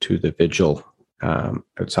to the vigil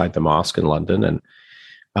outside the mosque in London. And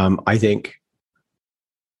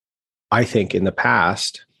I think in the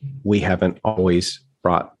past, we haven't always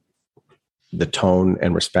brought the tone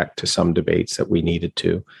and respect to some debates that we needed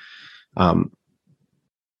to. The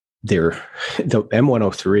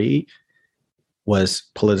M103 was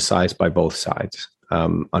politicized by both sides,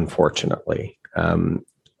 unfortunately. I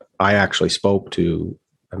actually spoke to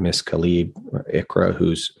Miss Khalid Ikra,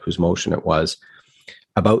 whose motion it was,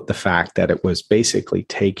 about the fact that it was basically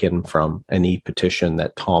taken from an e-petition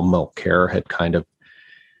that Tom Mulcair had kind of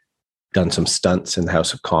done some stunts in the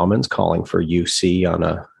House of Commons calling for UC on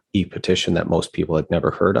a e-petition that most people had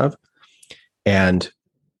never heard of. And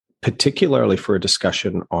particularly for a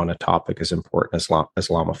discussion on a topic as important as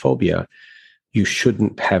Islamophobia, you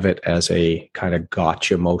shouldn't have it as a kind of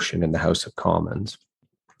gotcha motion in the House of Commons.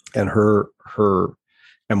 And her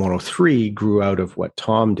M103 grew out of what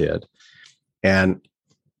Tom did. And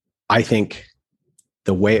I think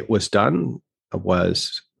the way it was done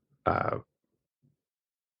was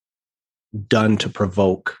done to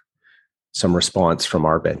provoke some response from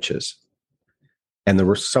our benches. And there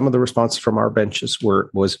were some of the responses from our benches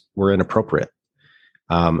were inappropriate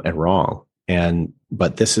and wrong.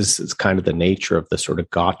 But this is kind of the nature of the sort of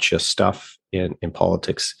gotcha stuff in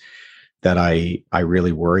politics that I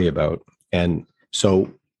really worry about. And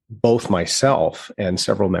so both myself and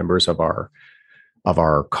several members of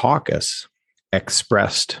our caucus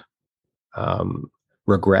expressed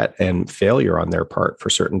regret and failure on their part for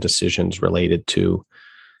certain decisions related to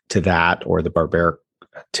that, or the barbaric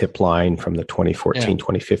tip line from the 2014,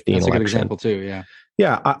 2015 That's election. a good example too. Yeah.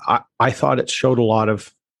 Yeah. I thought it showed a lot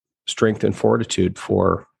of strength and fortitude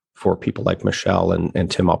for people like Michelle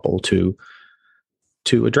and Tim Uppel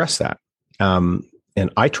to address that. And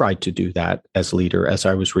I tried to do that as leader as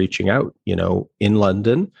I was reaching out, in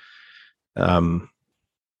London. I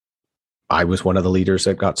was one of the leaders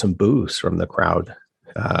that got some boos from the crowd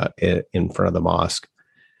in front of the mosque.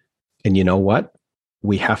 And you know what?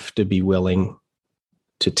 We have to be willing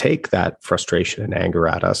to take that frustration and anger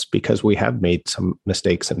at us, because we have made some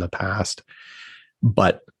mistakes in the past.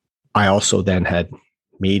 But I also then had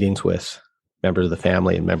meetings with members of the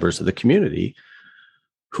family and members of the community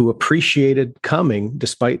who appreciated coming,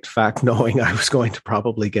 despite the fact knowing I was going to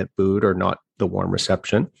probably get booed or not the warm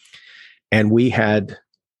reception. And we had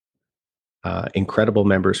incredible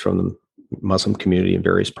members from the Muslim community in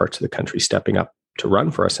various parts of the country stepping up to run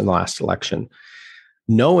for us in the last election,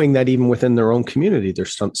 knowing that even within their own community,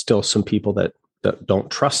 there's still some people that don't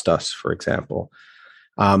trust us, for example.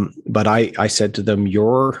 But I said to them,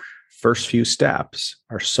 your first few steps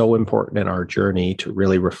are so important in our journey to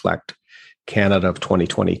really reflect Canada of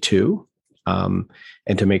 2022, and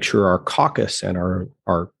to make sure our caucus and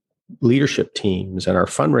our leadership teams and our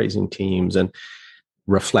fundraising teams and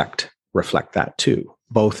reflect that too,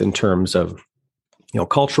 both in terms of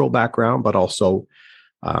cultural background, but also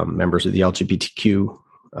members of the LGBTQ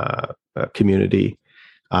community.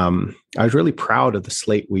 I was really proud of the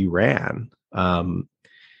slate we ran,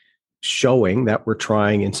 showing that we're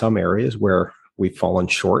trying in some areas where we've fallen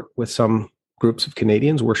short with some groups of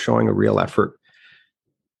Canadians. We're showing a real effort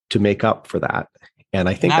to make up for that. And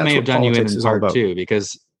I think that that's may have done you in part about too,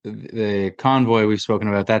 because the convoy we've spoken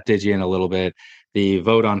about, that did you in a little bit. The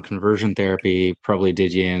vote on conversion therapy probably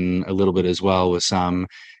did you in a little bit as well with some.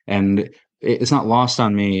 And it's not lost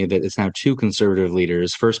on me that it's now two Conservative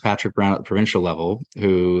leaders. First, Patrick Brown at the provincial level,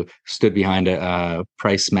 who stood behind a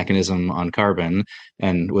price mechanism on carbon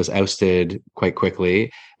and was ousted quite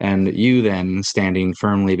quickly. And you then standing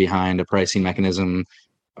firmly behind a pricing mechanism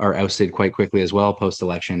are ousted quite quickly as well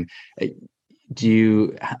post-election.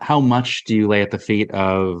 How much do you lay at the feet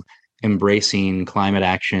of embracing climate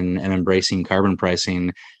action and embracing carbon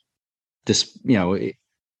pricing, this,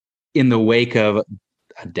 in the wake of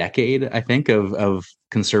a decade, I think, of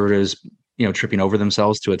Conservatives, tripping over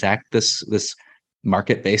themselves to attack this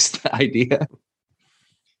market-based idea?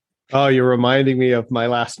 Oh, you're reminding me of my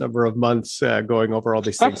last number of months going over all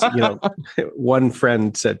these things. One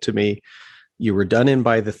friend said to me, "You were done in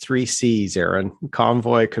by the 3 C's, Erin: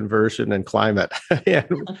 convoy, conversion, and climate."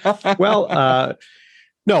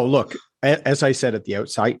 No, look, as I said at the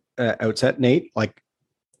outset, Nate, like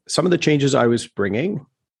some of the changes I was bringing,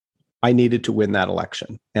 I needed to win that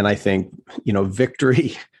election. And I think,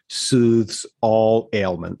 victory soothes all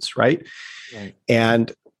ailments, right?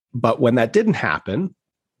 But when that didn't happen,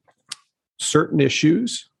 certain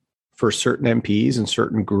issues for certain MPs and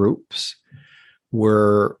certain groups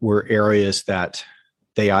were areas that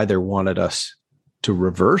they either wanted us to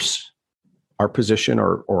reverse our position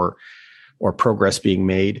or progress being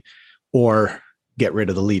made, or get rid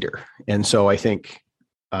of the leader. And so I think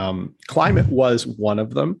climate was one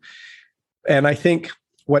of them. And I think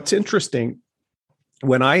what's interesting,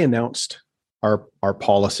 when I announced our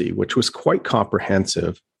policy, which was quite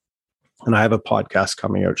comprehensive, and I have a podcast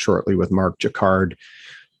coming out shortly with Mark Jacquard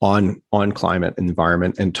on climate and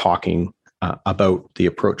environment and talking about the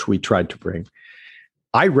approach we tried to bring.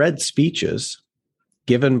 I read speeches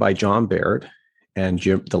given by John Baird and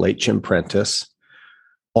the late Jim Prentice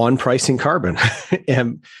on pricing carbon,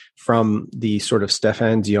 and from the sort of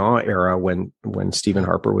Stéphane Dion era when Stephen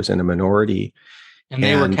Harper was in a minority. And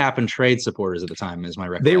they were cap and trade supporters at the time, is my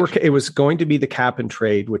recollection. It was going to be the cap and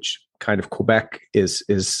trade, which kind of Quebec is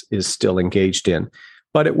still engaged in,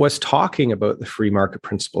 but it was talking about the free market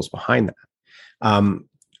principles behind that.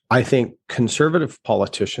 I think Conservative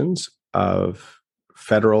politicians of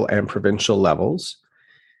federal and provincial levels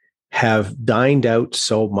have dined out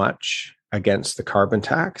so much against the carbon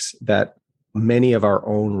tax that many of our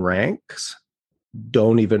own ranks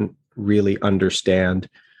don't even really understand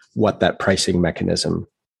what that pricing mechanism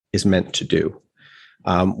is meant to do.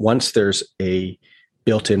 Once there's a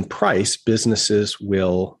built-in price, businesses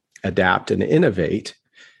will adapt and innovate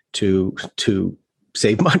to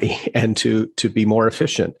save money and to be more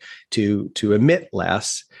efficient, to emit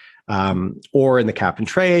less, or in the cap and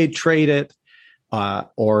trade it,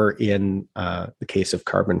 or in the case of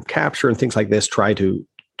carbon capture and things like this, try to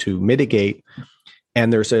mitigate.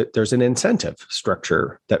 And there's an incentive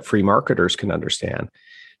structure that free marketers can understand.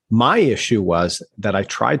 My issue was that I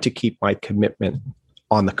tried to keep my commitment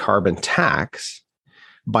on the carbon tax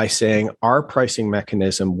by saying our pricing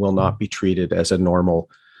mechanism will not be treated as a normal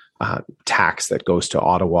tax that goes to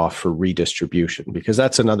Ottawa for redistribution, because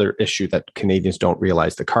that's another issue that Canadians don't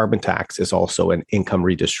realize. The carbon tax is also an income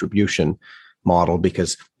redistribution model,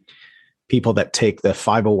 because people that take the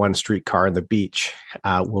 501 streetcar on the beach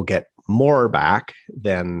will get more back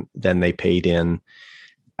than they paid in,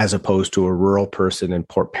 as opposed to a rural person in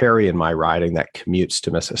Port Perry in my riding that commutes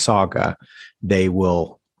to Mississauga. They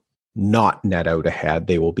will not net out ahead.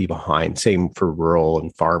 They will be behind. Same for rural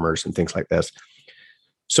and farmers and things like this.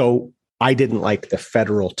 So I didn't like the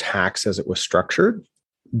federal tax as it was structured,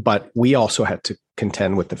 but we also had to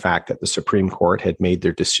contend with the fact that the Supreme Court had made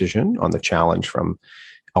their decision on the challenge from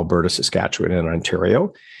Alberta, Saskatchewan, and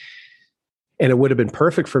Ontario. And it would have been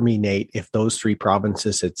perfect for me, Nate, if those three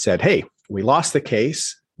provinces had said, hey, we lost the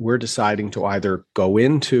case. We're deciding to either go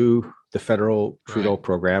into the federal Trudeau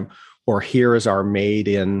program, or here is our made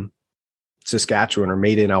in Saskatchewan or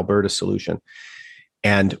made in Alberta solution.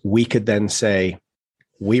 And we could then say,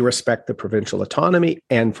 we respect the provincial autonomy,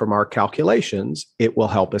 and from our calculations, it will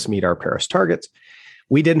help us meet our Paris targets.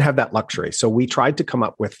 We didn't have that luxury. So we tried to come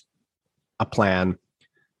up with a plan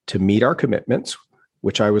to meet our commitments,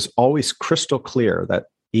 which I was always crystal clear that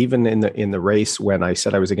even in the race, when I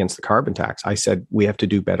said I was against the carbon tax, I said we have to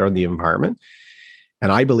do better on the environment.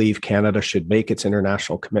 And I believe Canada should make its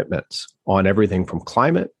international commitments on everything from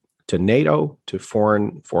climate to NATO to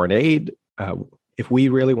foreign aid. If we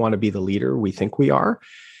really want to be the leader we think we are,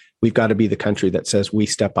 we've got to be the country that says we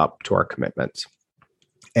step up to our commitments.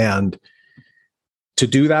 And to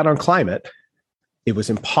do that on climate, it was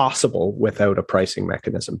impossible without a pricing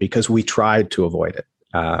mechanism, because we tried to avoid it.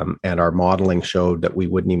 And our modeling showed that we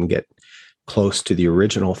wouldn't even get close to the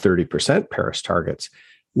original 30% Paris targets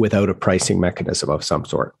without a pricing mechanism of some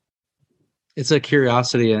sort. It's a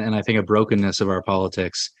curiosity and I think a brokenness of our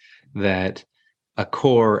politics that a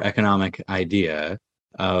core economic idea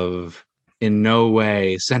of in no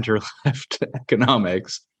way center-left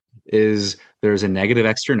economics is there's a negative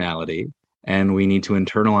externality, and we need to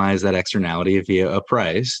internalize that externality via a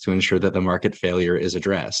price to ensure that the market failure is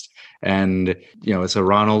addressed. And, it's a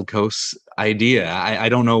Ronald Coase idea. I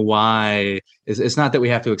don't know why. It's not that we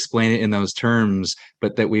have to explain it in those terms,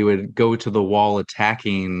 but that we would go to the wall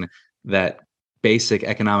attacking that basic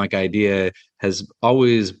economic idea has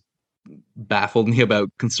always baffled me about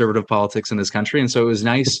conservative politics in this country. And so it was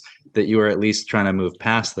nice that you were at least trying to move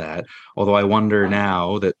past that. Although I wonder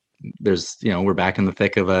now that there's, we're back in the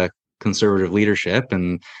thick of a conservative leadership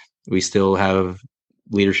and we still have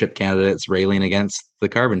leadership candidates railing against the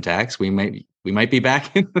carbon tax. We might be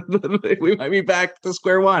back we might be back to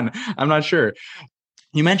square one. I'm not sure.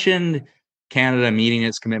 You mentioned Canada meeting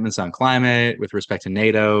its commitments on climate with respect to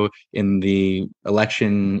NATO. In the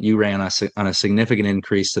election, you ran on a significant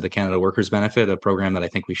increase to the Canada Workers Benefit, a program that I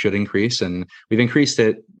think we should increase. And we've increased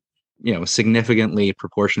it, significantly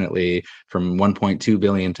proportionately from 1.2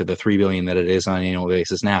 billion to the 3 billion that it is on an annual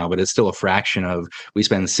basis now. But it's still a fraction of, we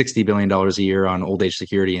spend $60 billion a year on old age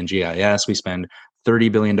security and GIS. We spend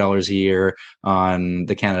 $30 billion a year on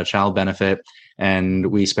the Canada Child Benefit. And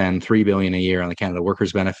we spend $3 billion a year on the Canada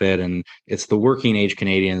Workers Benefit, and it's the working age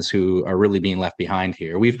Canadians who are really being left behind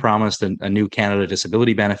here. We've promised a new Canada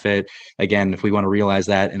Disability Benefit. Again, if we want to realize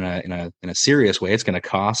that in a serious way, it's going to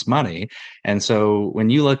cost money. And so when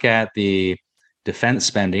you look at the defense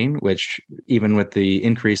spending, which even with the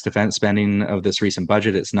increased defense spending of this recent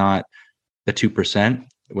budget, it's not the 2%.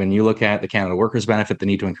 When you look at the Canada Workers Benefit, they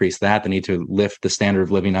need to increase that. They need to lift the standard of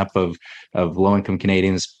living up of low-income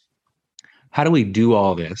Canadians. How do we do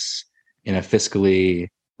all this in a fiscally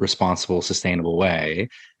responsible, sustainable way?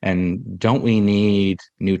 And don't we need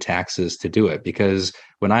new taxes to do it? Because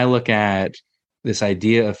when I look at this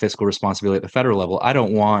idea of fiscal responsibility at the federal level, I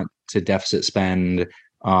don't want to deficit spend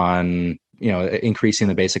on increasing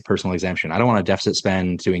the basic personal exemption. I don't want a deficit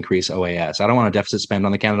spend to increase OAS. I don't want a deficit spend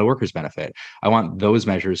on the Canada Workers Benefit. I want those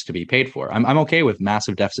measures to be paid for. I'm okay with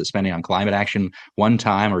massive deficit spending on climate action,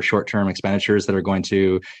 one-time or short-term expenditures that are going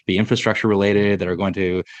to be infrastructure related, that are going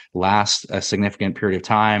to last a significant period of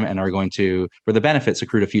time, and are going to, where the benefits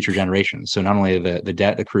accrue to future generations. So not only the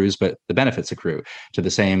debt accrues, but the benefits accrue to the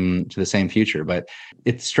same future. But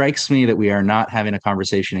it strikes me that we are not having a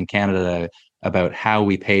conversation in Canada about how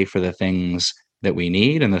we pay for the things that we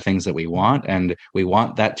need and the things that we want. And we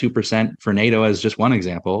want that 2% for NATO as just one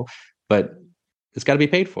example, but it's got to be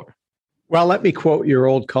paid for. Well, let me quote your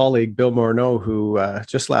old colleague, Bill Morneau, who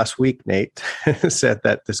just last week, Nate, said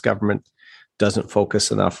that this government doesn't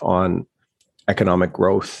focus enough on economic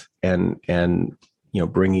growth and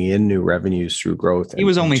bringing in new revenues through growth. He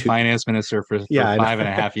was only finance minister for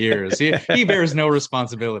 5.5 years. He bears no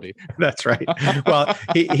responsibility. That's right. Well,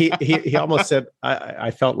 he almost said,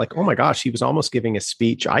 I felt like, oh my gosh, he was almost giving a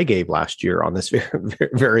speech I gave last year on this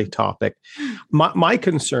very topic. My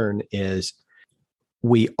concern is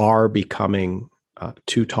we are becoming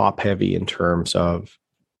too top heavy in terms of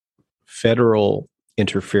federal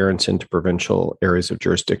interference into provincial areas of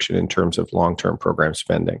jurisdiction in terms of long-term program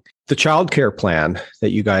spending. The childcare plan that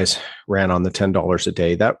you guys ran on the $10 a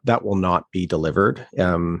day, that will not be delivered.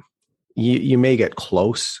 You may get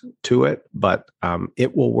close to it, but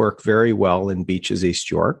it will work very well in Beaches, East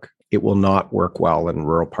York. It will not work well in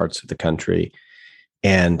rural parts of the country.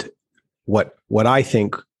 And what I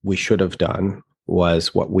think we should have done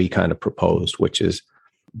was what we kind of proposed, which is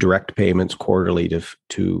direct payments quarterly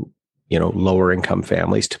to lower income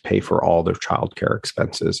families to pay for all their childcare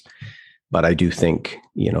expenses. But I do think,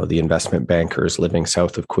 the investment bankers living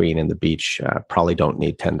south of Queen and the beach probably don't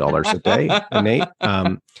need $10 a day, Nate.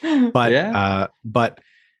 But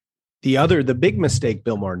the big mistake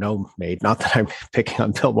Bill Morneau made, not that I'm picking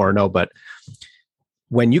on Bill Morneau, but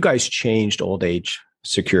when you guys changed old age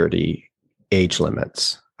security age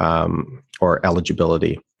limits or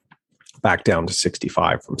eligibility back down to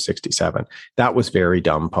 65 from 67. That was very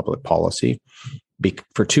dumb public policy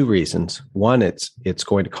for two reasons. One, it's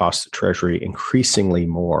going to cost the Treasury increasingly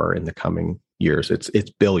more in the coming years. It's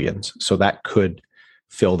billions. So that could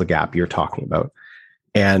fill the gap you're talking about.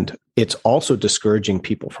 And it's also discouraging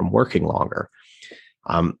people from working longer.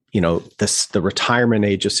 The retirement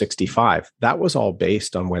age of 65, that was all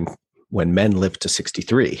based on when men lived to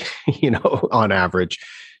 63, on average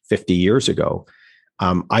 50 years ago.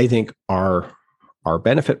 I think our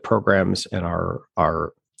benefit programs and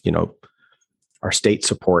our state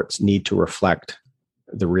supports need to reflect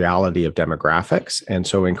the reality of demographics. And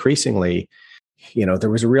so increasingly, there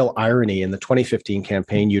was a real irony in the 2015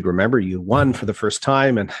 campaign. You'd remember you won for the first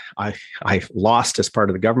time, and I lost as part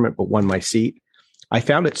of the government, but won my seat. I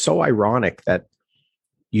found it so ironic that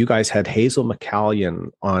you guys had Hazel McCallion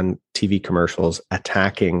on TV commercials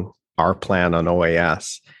attacking our plan on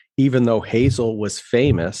OAS, even though Hazel was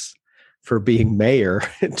famous for being mayor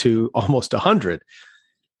to almost 100.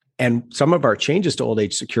 And some of our changes to old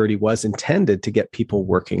age security was intended to get people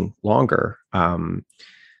working longer.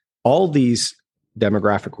 All these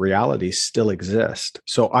demographic realities still exist.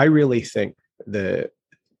 So I really think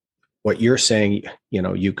what you're saying,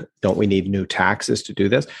 we need new taxes to do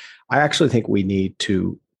this? I actually think we need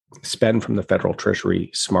to spend from the federal treasury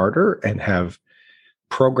smarter and have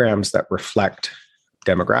programs that reflect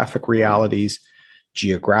demographic realities,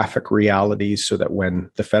 geographic realities, so that when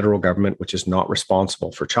the federal government, which is not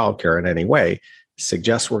responsible for childcare in any way,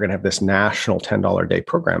 suggests we're going to have this national $10 a day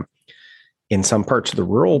program, in some parts of the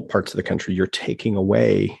rural parts of the country, you're taking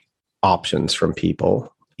away options from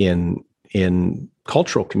people in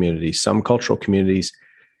cultural communities. Some cultural communities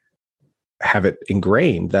have it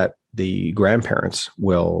ingrained that the grandparents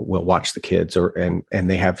will watch the kids, and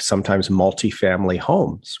they have sometimes multifamily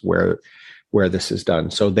homes where this is done.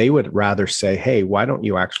 So they would rather say, hey, why don't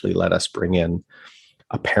you actually let us bring in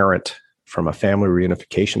a parent from a family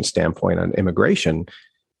reunification standpoint on immigration,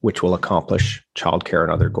 which will accomplish childcare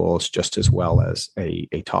and other goals just as well as a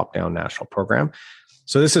top-down national program.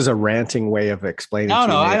 So this is a ranting way of explaining.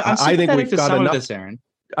 I think we've got enough. This, Erin.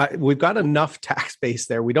 We've got enough tax base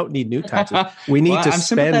there. We don't need new taxes. We need to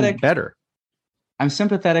spend better. I'm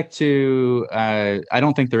sympathetic to, I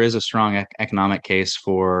don't think there is a strong economic case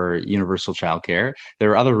for universal childcare.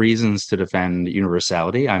 There are other reasons to defend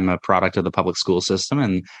universality. I'm a product of the public school system,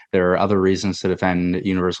 and there are other reasons to defend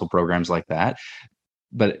universal programs like that.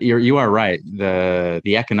 But you are right. The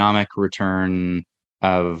economic return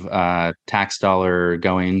of tax dollar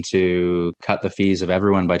going to cut the fees of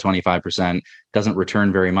everyone by 25% doesn't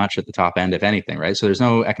return very much at the top end, if anything, right? So there's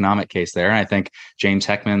no economic case there. And I think James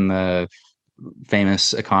Heckman, the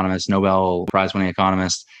famous economist, Nobel Prize-winning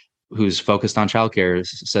economist, who's focused on childcare,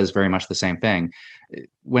 says very much the same thing.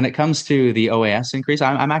 When it comes to the OAS increase,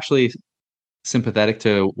 I'm actually sympathetic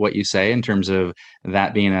to what you say in terms of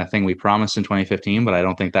that being a thing we promised in 2015, but I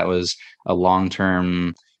don't think that was a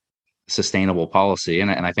long-term sustainable policy.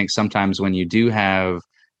 And I think sometimes when you do have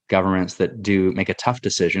governments that do make a tough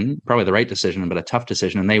decision, probably the right decision, but a tough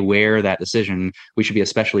decision, and they wear that decision, we should be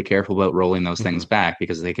especially careful about rolling those things back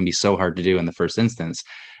because they can be so hard to do in the first instance.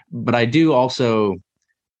 But I do also,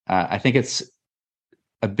 I think it's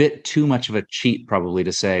a bit too much of a cheat probably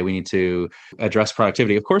to say we need to address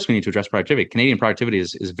productivity. Of course we need to address productivity. Canadian productivity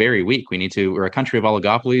is very weak. We're a country of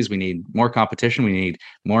oligopolies. We need more competition. We need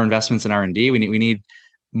more investments in R&D. We need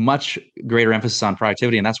much greater emphasis on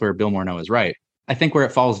productivity. And that's where Bill Morneau is right. I think where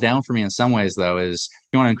it falls down for me in some ways, though, is if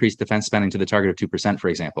you want to increase defense spending to the target of 2%, for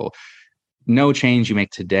example, no change you make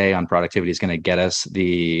today on productivity is going to get us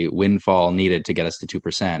the windfall needed to get us to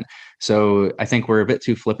 2%. So I think we're a bit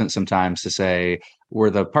too flippant sometimes to say we're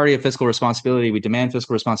the party of fiscal responsibility. We demand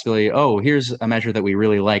fiscal responsibility. Oh, here's a measure that we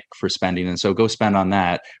really like for spending. And so go spend on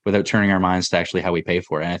that without turning our minds to actually how we pay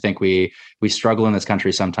for it. And I think we struggle in this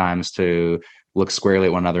country sometimes to look squarely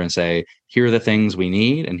at one another and say, here are the things we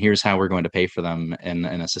need, and here's how we're going to pay for them in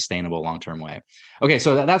a sustainable long-term way. Okay,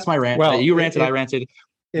 so that's my rant. Well, you ranted, I ranted.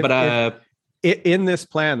 In this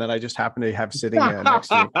plan that I just happen to have sitting next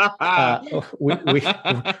to me,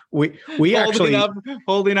 we actually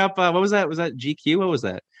holding up. What was that? Was that GQ? What was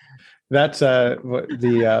that? That's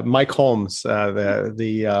the Mike Holmes,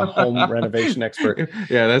 the home renovation expert.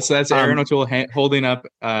 Yeah, that's Erin O'Toole holding up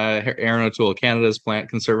Erin O'Toole, Canada's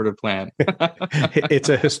conservative plan. It's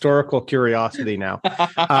a historical curiosity now.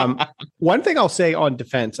 One thing I'll say on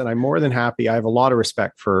defense, and I'm more than happy. I have a lot of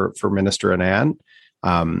respect for Minister Anand.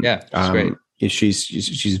 She's great.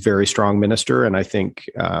 She's a very strong minister, and I think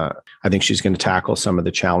she's going to tackle some of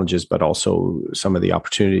the challenges, but also some of the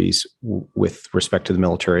opportunities with respect to the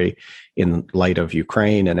military in light of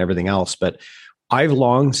Ukraine and everything else. But I've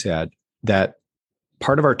long said that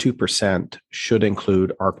part of our 2% should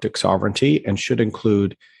include Arctic sovereignty and should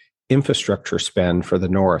include infrastructure spend for the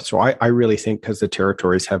North. So I really think because the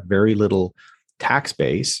territories have very little tax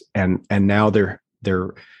base, and now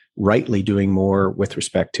they're rightly doing more with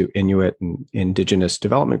respect to Inuit and Indigenous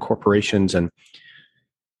development corporations. And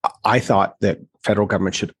I thought that federal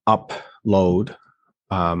government should upload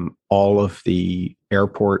all of the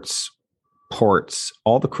airports, ports,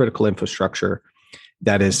 all the critical infrastructure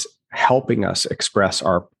that is helping us express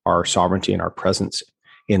our sovereignty and our presence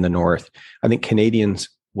in the North. I think Canadians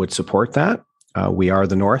would support that. We are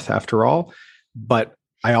the North after all. But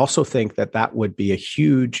I also think that would be a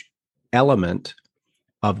huge element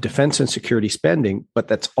of defense and security spending, but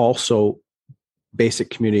that's also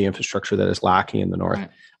basic community infrastructure that is lacking in the North.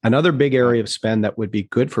 Right. Another big area of spend that would be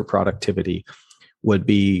good for productivity would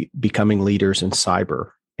be becoming leaders in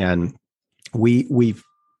cyber. And we've,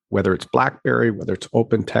 whether it's BlackBerry, whether it's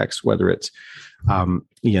OpenText, whether it's,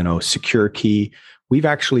 Secure Key, we've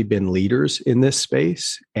actually been leaders in this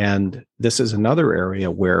space. And this is another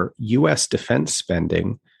area where U.S. defense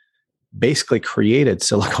spending basically created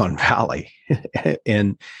Silicon Valley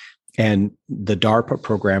and the DARPA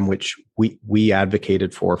program, which we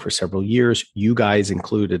advocated for several years. You guys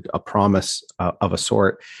included a promise of a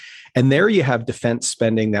sort. And there you have defense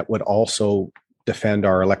spending that would also defend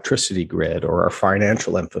our electricity grid or our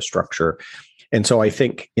financial infrastructure. And so I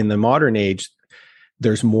think in the modern age,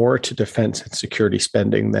 there's more to defense and security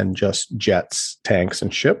spending than just jets, tanks,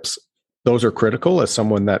 and ships. Those are critical. As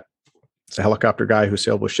someone that's a helicopter guy who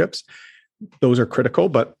sailed with ships, those are critical.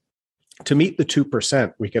 But to meet the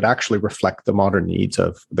 2%, we could actually reflect the modern needs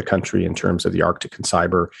of the country in terms of the Arctic and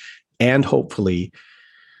cyber, and hopefully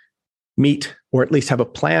meet, or at least have a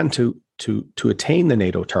plan to attain the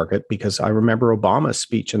NATO target. Because I remember Obama's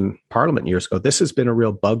speech in Parliament years ago. This has been a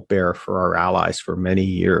real bugbear for our allies for many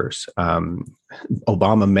years.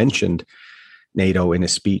 Obama mentioned NATO in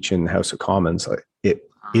his speech in the House of Commons. It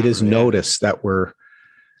is noticed that we're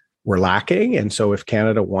lacking. And so if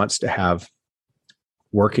Canada wants to have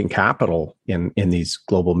working capital in these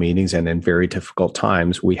global meetings and in very difficult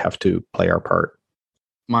times, we have to play our part.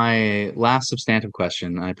 My last substantive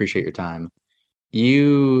question, I appreciate your time.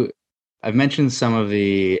 I've mentioned some of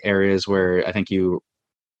the areas where I think you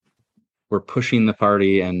were pushing the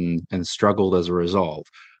party and struggled as a result.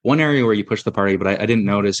 One area where you pushed the party, but I didn't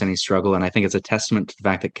notice any struggle, and I think it's a testament to the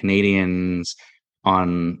fact that Canadians,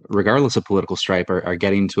 regardless of political stripe, are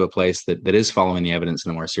getting to a place that is following the evidence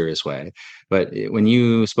in a more serious way. But when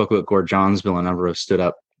you spoke about Gord John's bill, a number of stood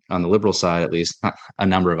up on the liberal side, at least, a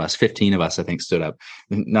number of us, 15 of us, I think, stood up,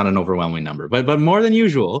 not an overwhelming number, but more than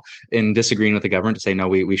usual in disagreeing with the government to say, no,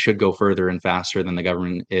 we should go further and faster than the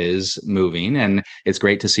government is moving. And it's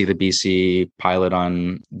great to see the BC pilot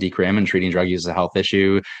on decrim and treating drug use as a health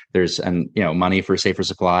issue. There's money for safer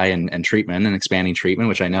supply and treatment and expanding treatment,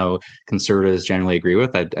 which I know conservatives generally agree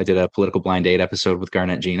with. I did a political blind date episode with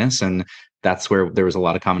Garnett Genus, and that's where there was a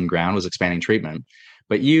lot of common ground, was expanding treatment.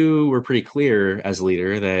 But you were pretty clear as a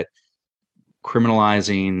leader that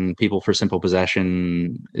criminalizing people for simple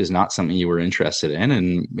possession is not something you were interested in.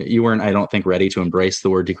 And you weren't, I don't think, ready to embrace the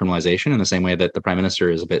word decriminalization in the same way that the Prime Minister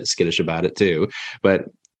is a bit skittish about it too. But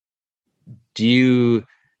did you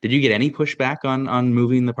get any pushback on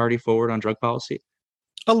moving the party forward on drug policy?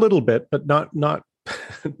 A little bit, but not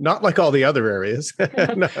not like all the other areas.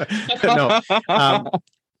 No.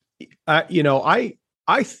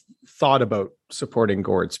 I thought about supporting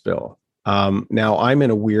Gord's bill. Now I'm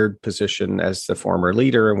in a weird position as the former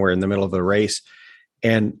leader, and we're in the middle of the race.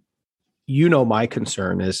 And my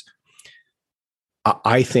concern is,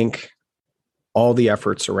 I think all the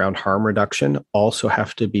efforts around harm reduction also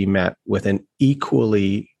have to be met with an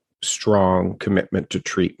equally strong commitment to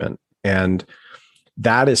treatment. And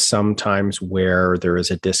that is sometimes where there is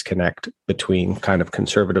a disconnect between kind of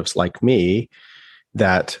conservatives like me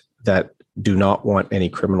that do not want any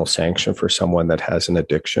criminal sanction for someone that has an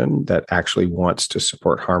addiction, that actually wants to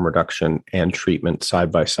support harm reduction and treatment side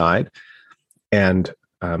by side. And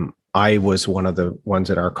I was one of the ones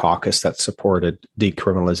in our caucus that supported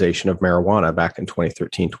decriminalization of marijuana back in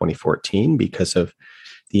 2013, 2014, because of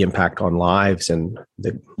the impact on lives and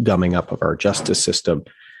the gumming up of our justice system.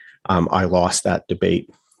 I lost that debate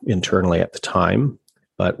internally at the time.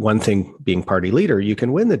 But one thing, being party leader, you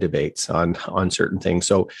can win the debates on certain things.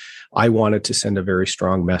 So I wanted to send a very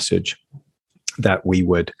strong message that we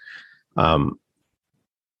would,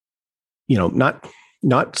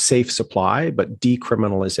 not safe supply, but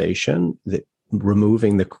decriminalization,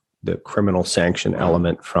 removing the criminal sanction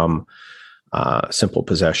element from simple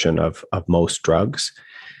possession of most drugs,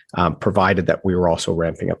 provided that we were also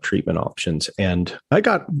ramping up treatment options. And I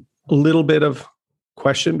got a little bit of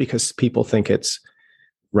question because people think it's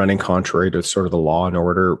running contrary to sort of the law and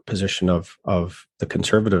order position of the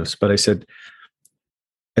conservatives. But I said,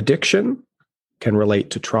 addiction can relate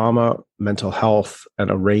to trauma, mental health, and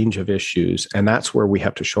a range of issues. And that's where we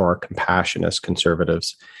have to show our compassion as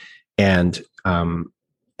conservatives and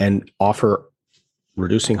offer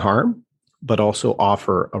reducing harm, but also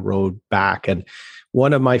offer a road back. And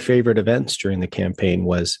one of my favorite events during the campaign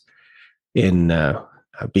was in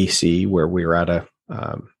BC, where we were at a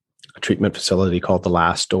treatment facility called The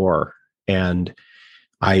Last Door. And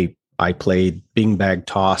I played bing bag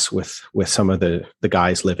toss with some of the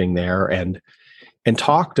guys living there and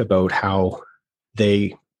talked about how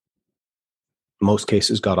they, most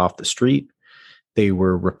cases, got off the street. They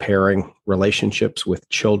were repairing relationships with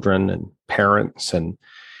children and parents. And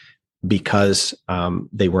because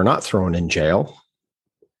they were not thrown in jail,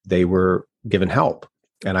 they were given help.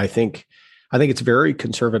 And I think it's very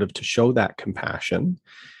conservative to show that compassion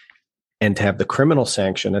and to have the criminal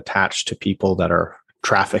sanction attached to people that are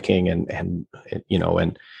trafficking and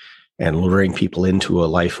luring people into a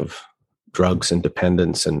life of drugs and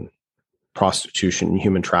dependence and prostitution and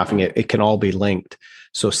human trafficking. It can all be linked.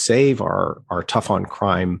 So save our tough on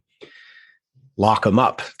crime, lock them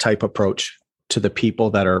up type approach to the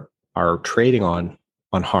people that are trading on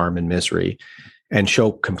harm and misery, and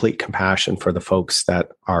show complete compassion for the folks that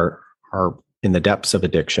are in the depths of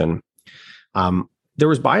addiction. There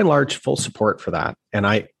was by and large full support for that. And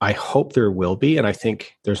I hope there will be. And I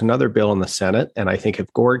think there's another bill in the Senate. And I think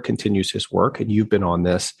if Gord continues his work, and you've been on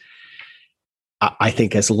this, I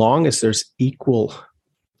think as long as there's equal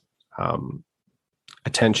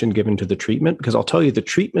attention given to the treatment, because I'll tell you, the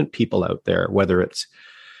treatment people out there, whether it's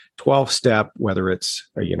 12-step, whether it's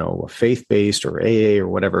a faith-based or AA or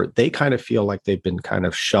whatever, they kind of feel like they've been kind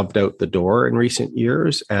of shoved out the door in recent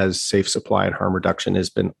years, as safe supply and harm reduction has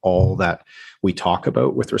been all that we talk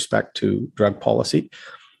about with respect to drug policy.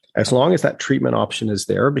 As long as that treatment option is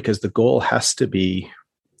there, because the goal has to be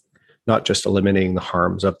not just eliminating the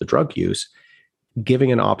harms of the drug use,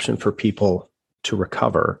 giving an option for people to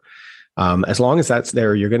recover. As long as that's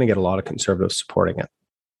there, you're going to get a lot of conservatives supporting it.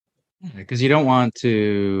 Because you don't want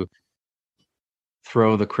to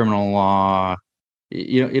throw the criminal law.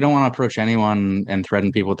 You don't want to approach anyone and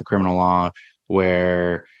threaten people with the criminal law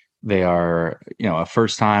where they are, a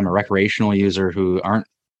first-time or recreational user who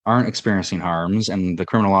aren't experiencing harms, and the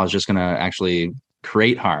criminal law is just going to actually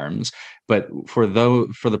create harms. But for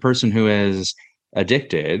the person who is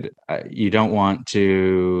addicted, you don't want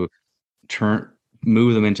to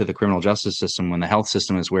move them into the criminal justice system when the health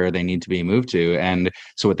system is where they need to be moved to. And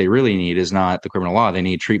so what they really need is not the criminal law, they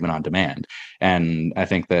need treatment on demand. And I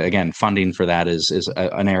think that, again, funding for that is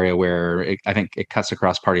an area where I think it cuts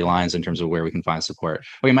across party lines in terms of where we can find support.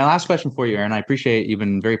 Okay, my last question for you, Erin, I appreciate you've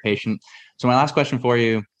been very patient. So my last question for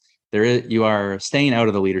you, you are staying out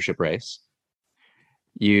of the leadership race.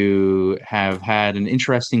 You have had an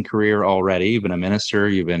interesting career already. You've been a minister.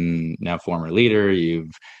 You've been now former leader.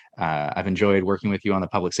 I've enjoyed working with you on the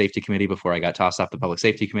public safety committee before I got tossed off the public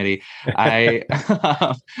safety committee. It's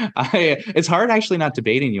hard actually not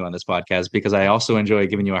debating you on this podcast because I also enjoy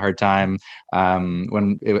giving you a hard time. I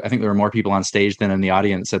think there were more people on stage than in the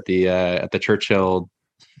audience at the Churchill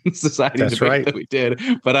Society That's debate right. that we did,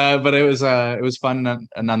 but it was fun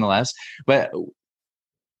nonetheless. But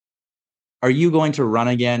are you going to run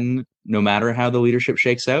again no matter how the leadership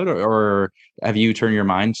shakes out, or have you turned your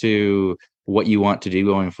mind to what you want to do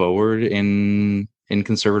going forward in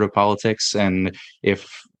conservative politics, and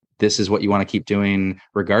if this is what you want to keep doing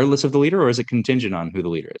regardless of the leader, or is it contingent on who the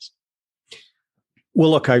leader is? Well,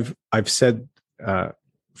 look, I've said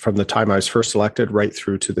from the time I was first elected right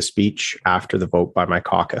through to the speech after the vote by my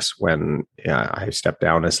caucus when I stepped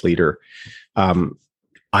down as leader,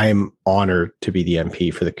 I'm honored to be the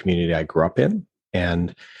MP for the community I grew up in.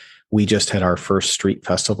 And we just had our first street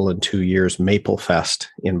festival in 2 years, Maple Fest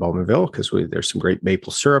in Bowmanville, because there's some great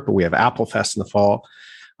maple syrup, but we have Apple Fest in the fall.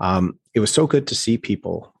 It was so good to see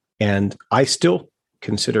people. And I still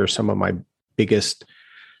consider some of my biggest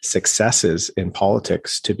successes in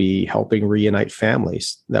politics to be helping reunite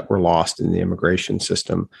families that were lost in the immigration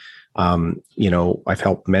system. I've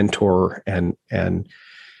helped mentor and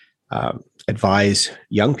advise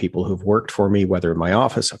young people who've worked for me, whether in my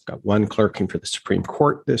office. I've got one clerking for the Supreme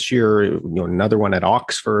Court this year, another one at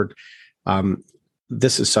Oxford.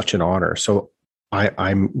 This is such an honor. So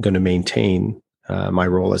I'm going to maintain my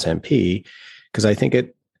role as MP because I think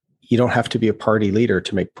you don't have to be a party leader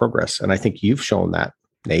to make progress. And I think you've shown that,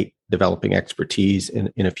 Nate, developing expertise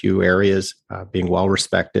in a few areas, being well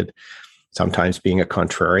respected, sometimes being a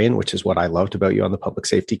contrarian, which is what I loved about you on the Public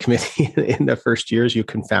Safety Committee in the first years. You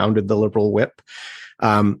confounded the Liberal whip.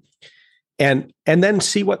 And then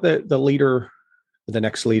see what the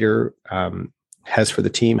next leader has for the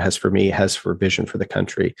team, has for me, has for vision for the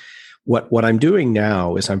country. What I'm doing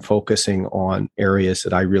now is I'm focusing on areas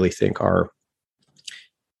that I really think are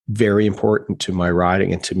very important to my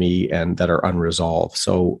riding and to me and that are unresolved.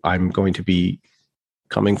 So I'm going to be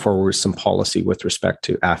coming forward with some policy with respect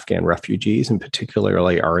to Afghan refugees, and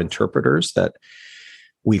particularly our interpreters that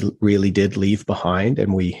we really did leave behind.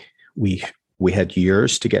 And we had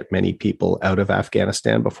years to get many people out of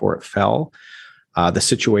Afghanistan before it fell. The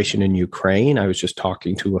situation in Ukraine, I was just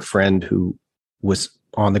talking to a friend who was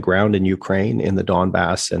on the ground in Ukraine, in the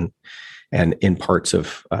Donbass and in parts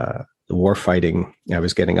of the war fighting. I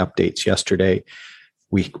was getting updates yesterday.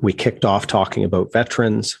 We kicked off talking about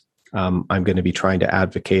veterans. I'm going to be trying to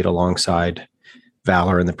advocate alongside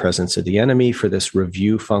Valor in the Presence of the Enemy for this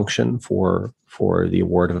review function for the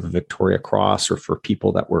award of a Victoria Cross or for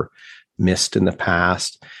people that were missed in the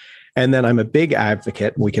past. And then I'm a big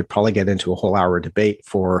advocate, and we could probably get into a whole hour debate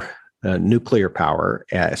for nuclear power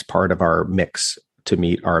as part of our mix to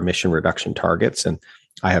meet our emission reduction targets. And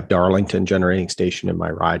I have Darlington Generating Station in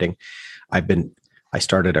my riding. I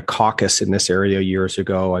started a caucus in this area years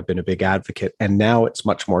ago. I've been a big advocate, and now it's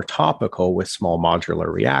much more topical with small modular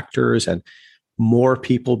reactors and more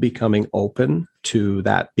people becoming open to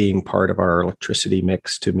that being part of our electricity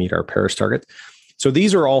mix to meet our Paris targets. So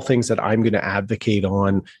these are all things that I'm going to advocate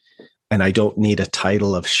on, and I don't need a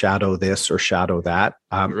title of shadow this or shadow that.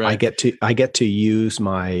 Right. I get to use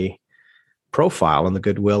my profile and the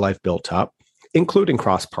goodwill I've built up, including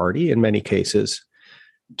cross-party in many cases,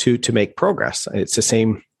 to make progress. It's the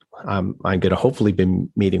same. I'm going to hopefully be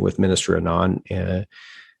meeting with Minister Anand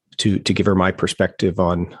to give her my perspective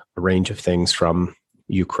on a range of things from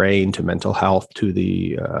Ukraine to mental health to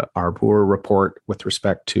the Arbour report with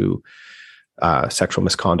respect to sexual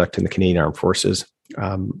misconduct in the Canadian Armed Forces.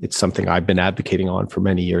 It's something I've been advocating on for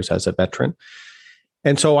many years as a veteran.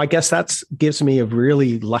 And so I guess that gives me a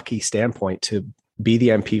really lucky standpoint to be the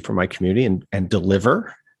MP for my community and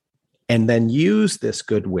deliver, and then use this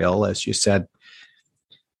goodwill. As you said,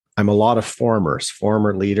 I'm a lot of formers,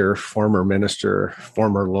 former leader, former minister,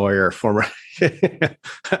 former lawyer,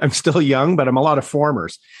 I'm still young, but I'm a lot of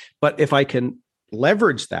formers. But if I can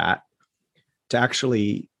leverage that to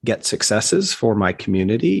actually get successes for my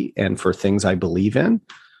community and for things I believe in,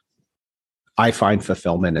 I find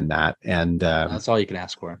fulfillment in that. And that's all you can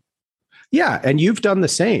ask for. Yeah. And you've done the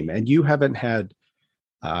same, and you haven't had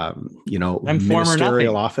I'm former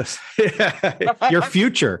ministerial nothing. office. your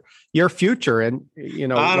future, your future. And, I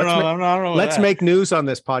don't know. I don't know let's that. make news on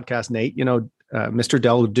this podcast, Nate. Mr.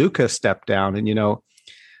 Del Duca stepped down, and,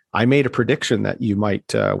 I made a prediction that you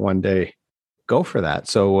might one day go for that.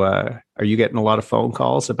 So are you getting a lot of phone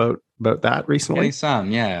calls about that recently? Getting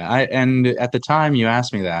some, yeah. And at the time you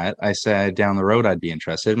asked me that, I said down the road I'd be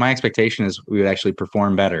interested. My expectation is we would actually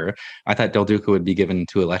perform better. I thought Del Duca would be given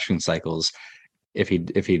 2 election cycles if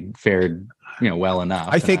he'd fared well enough.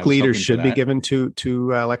 I think leaders should be that. given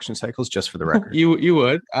two election cycles, just for the record. You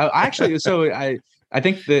would actually. So I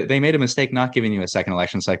think that they made a mistake not giving you a second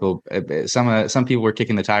election cycle. Some people were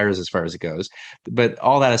kicking the tires as far as it goes. But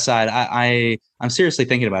all that aside, I'm seriously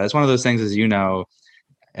thinking about it. It's one of those things, as you know,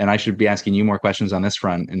 and I should be asking you more questions on this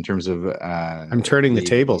front in terms of. I'm turning the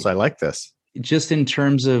tables. I like this. Just in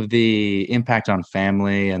terms of the impact on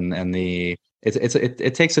family and the.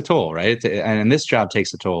 It takes a toll, right? And this job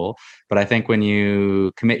takes a toll. But I think when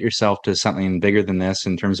you commit yourself to something bigger than this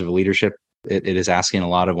in terms of leadership, it is asking a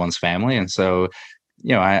lot of one's family. And so,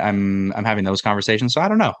 I'm having those conversations. So I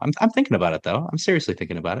don't know. I'm thinking about it, though. I'm seriously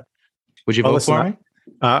thinking about it. Would you vote for me?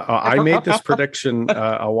 I made this prediction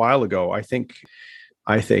a while ago. I think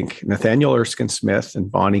Nathaniel Erskine Smith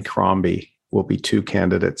and Bonnie Crombie will be 2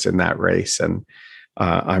 candidates in that race, and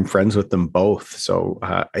I'm friends with them both. So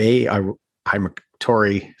I'm a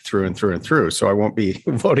Tory through and through and through, so I won't be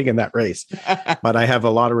voting in that race. But I have a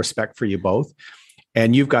lot of respect for you both.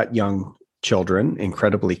 And you've got young children,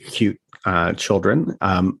 incredibly cute children.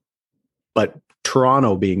 But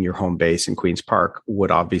Toronto being your home base in Queen's Park would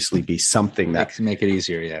obviously be something that... Make it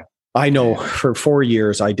easier, yeah. I know for 4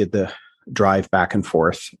 years, I did the drive back and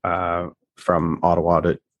forth from Ottawa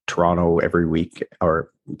to Toronto every week, or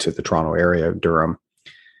to the Toronto area, Durham.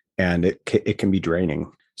 And it can be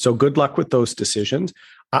draining. So good luck with those decisions.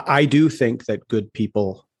 I do think that good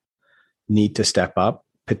people need to step up,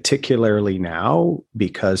 particularly now,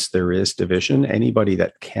 because there is division. Anybody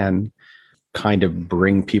that can kind of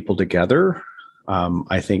bring people together,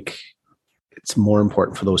 I think it's more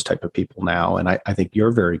important for those type of people now. And I think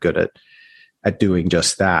you're very good at doing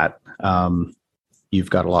just that. You've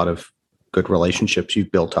got a lot of good relationships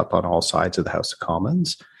you've built up on all sides of the House of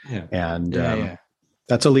Commons. Yeah. And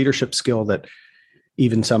that's a leadership skill that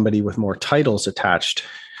even somebody with more titles attached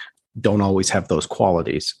don't always have those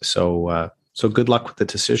qualities. So good luck with the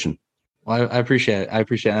decision. Well, I appreciate it.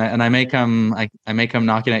 And I may come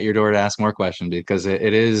knocking at your door to ask more questions, because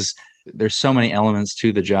it is, there's so many elements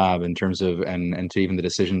to the job in terms of, and to even the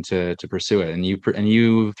decision to pursue it. And you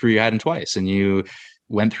threw your hat in twice, and you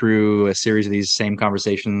went through a series of these same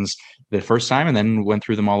conversations the first time, and then went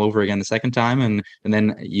through them all over again the second time. And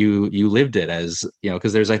then you lived it, as,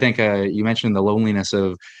 because there's, I think you mentioned the loneliness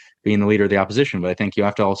of being the leader of the opposition, but I think you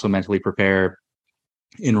have to also mentally prepare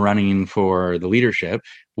in running for the leadership.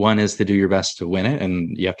 One is to do your best to win it,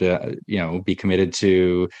 and you have to, be committed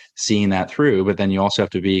to seeing that through. But then you also have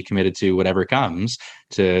to be committed to whatever comes,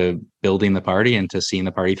 to building the party and to seeing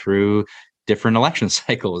the party through different election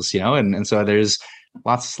cycles, and so there's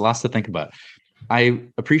lots to think about. I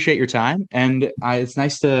appreciate your time, and it's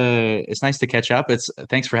nice to catch up.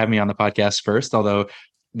 Thanks for having me on the podcast first, although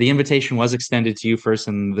the invitation was extended to you first,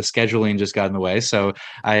 and the scheduling just got in the way. So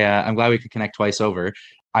I'm glad we could connect twice over.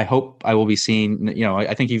 I hope I will be seeing,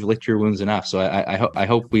 I think you've licked your wounds enough. So I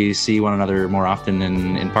hope we see one another more often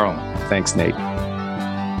in Parliament. Thanks, Nate.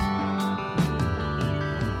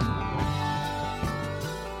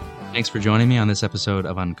 Thanks for joining me on this episode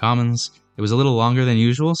of Uncommons. It was a little longer than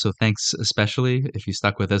usual, so thanks especially if you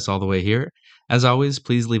stuck with us all the way here. As always,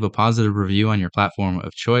 please leave a positive review on your platform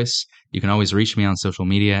of choice. You can always reach me on social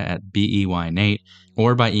media at BEYNate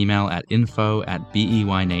or by email at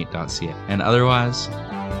info@beynate.ca. And otherwise,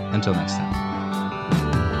 until next time.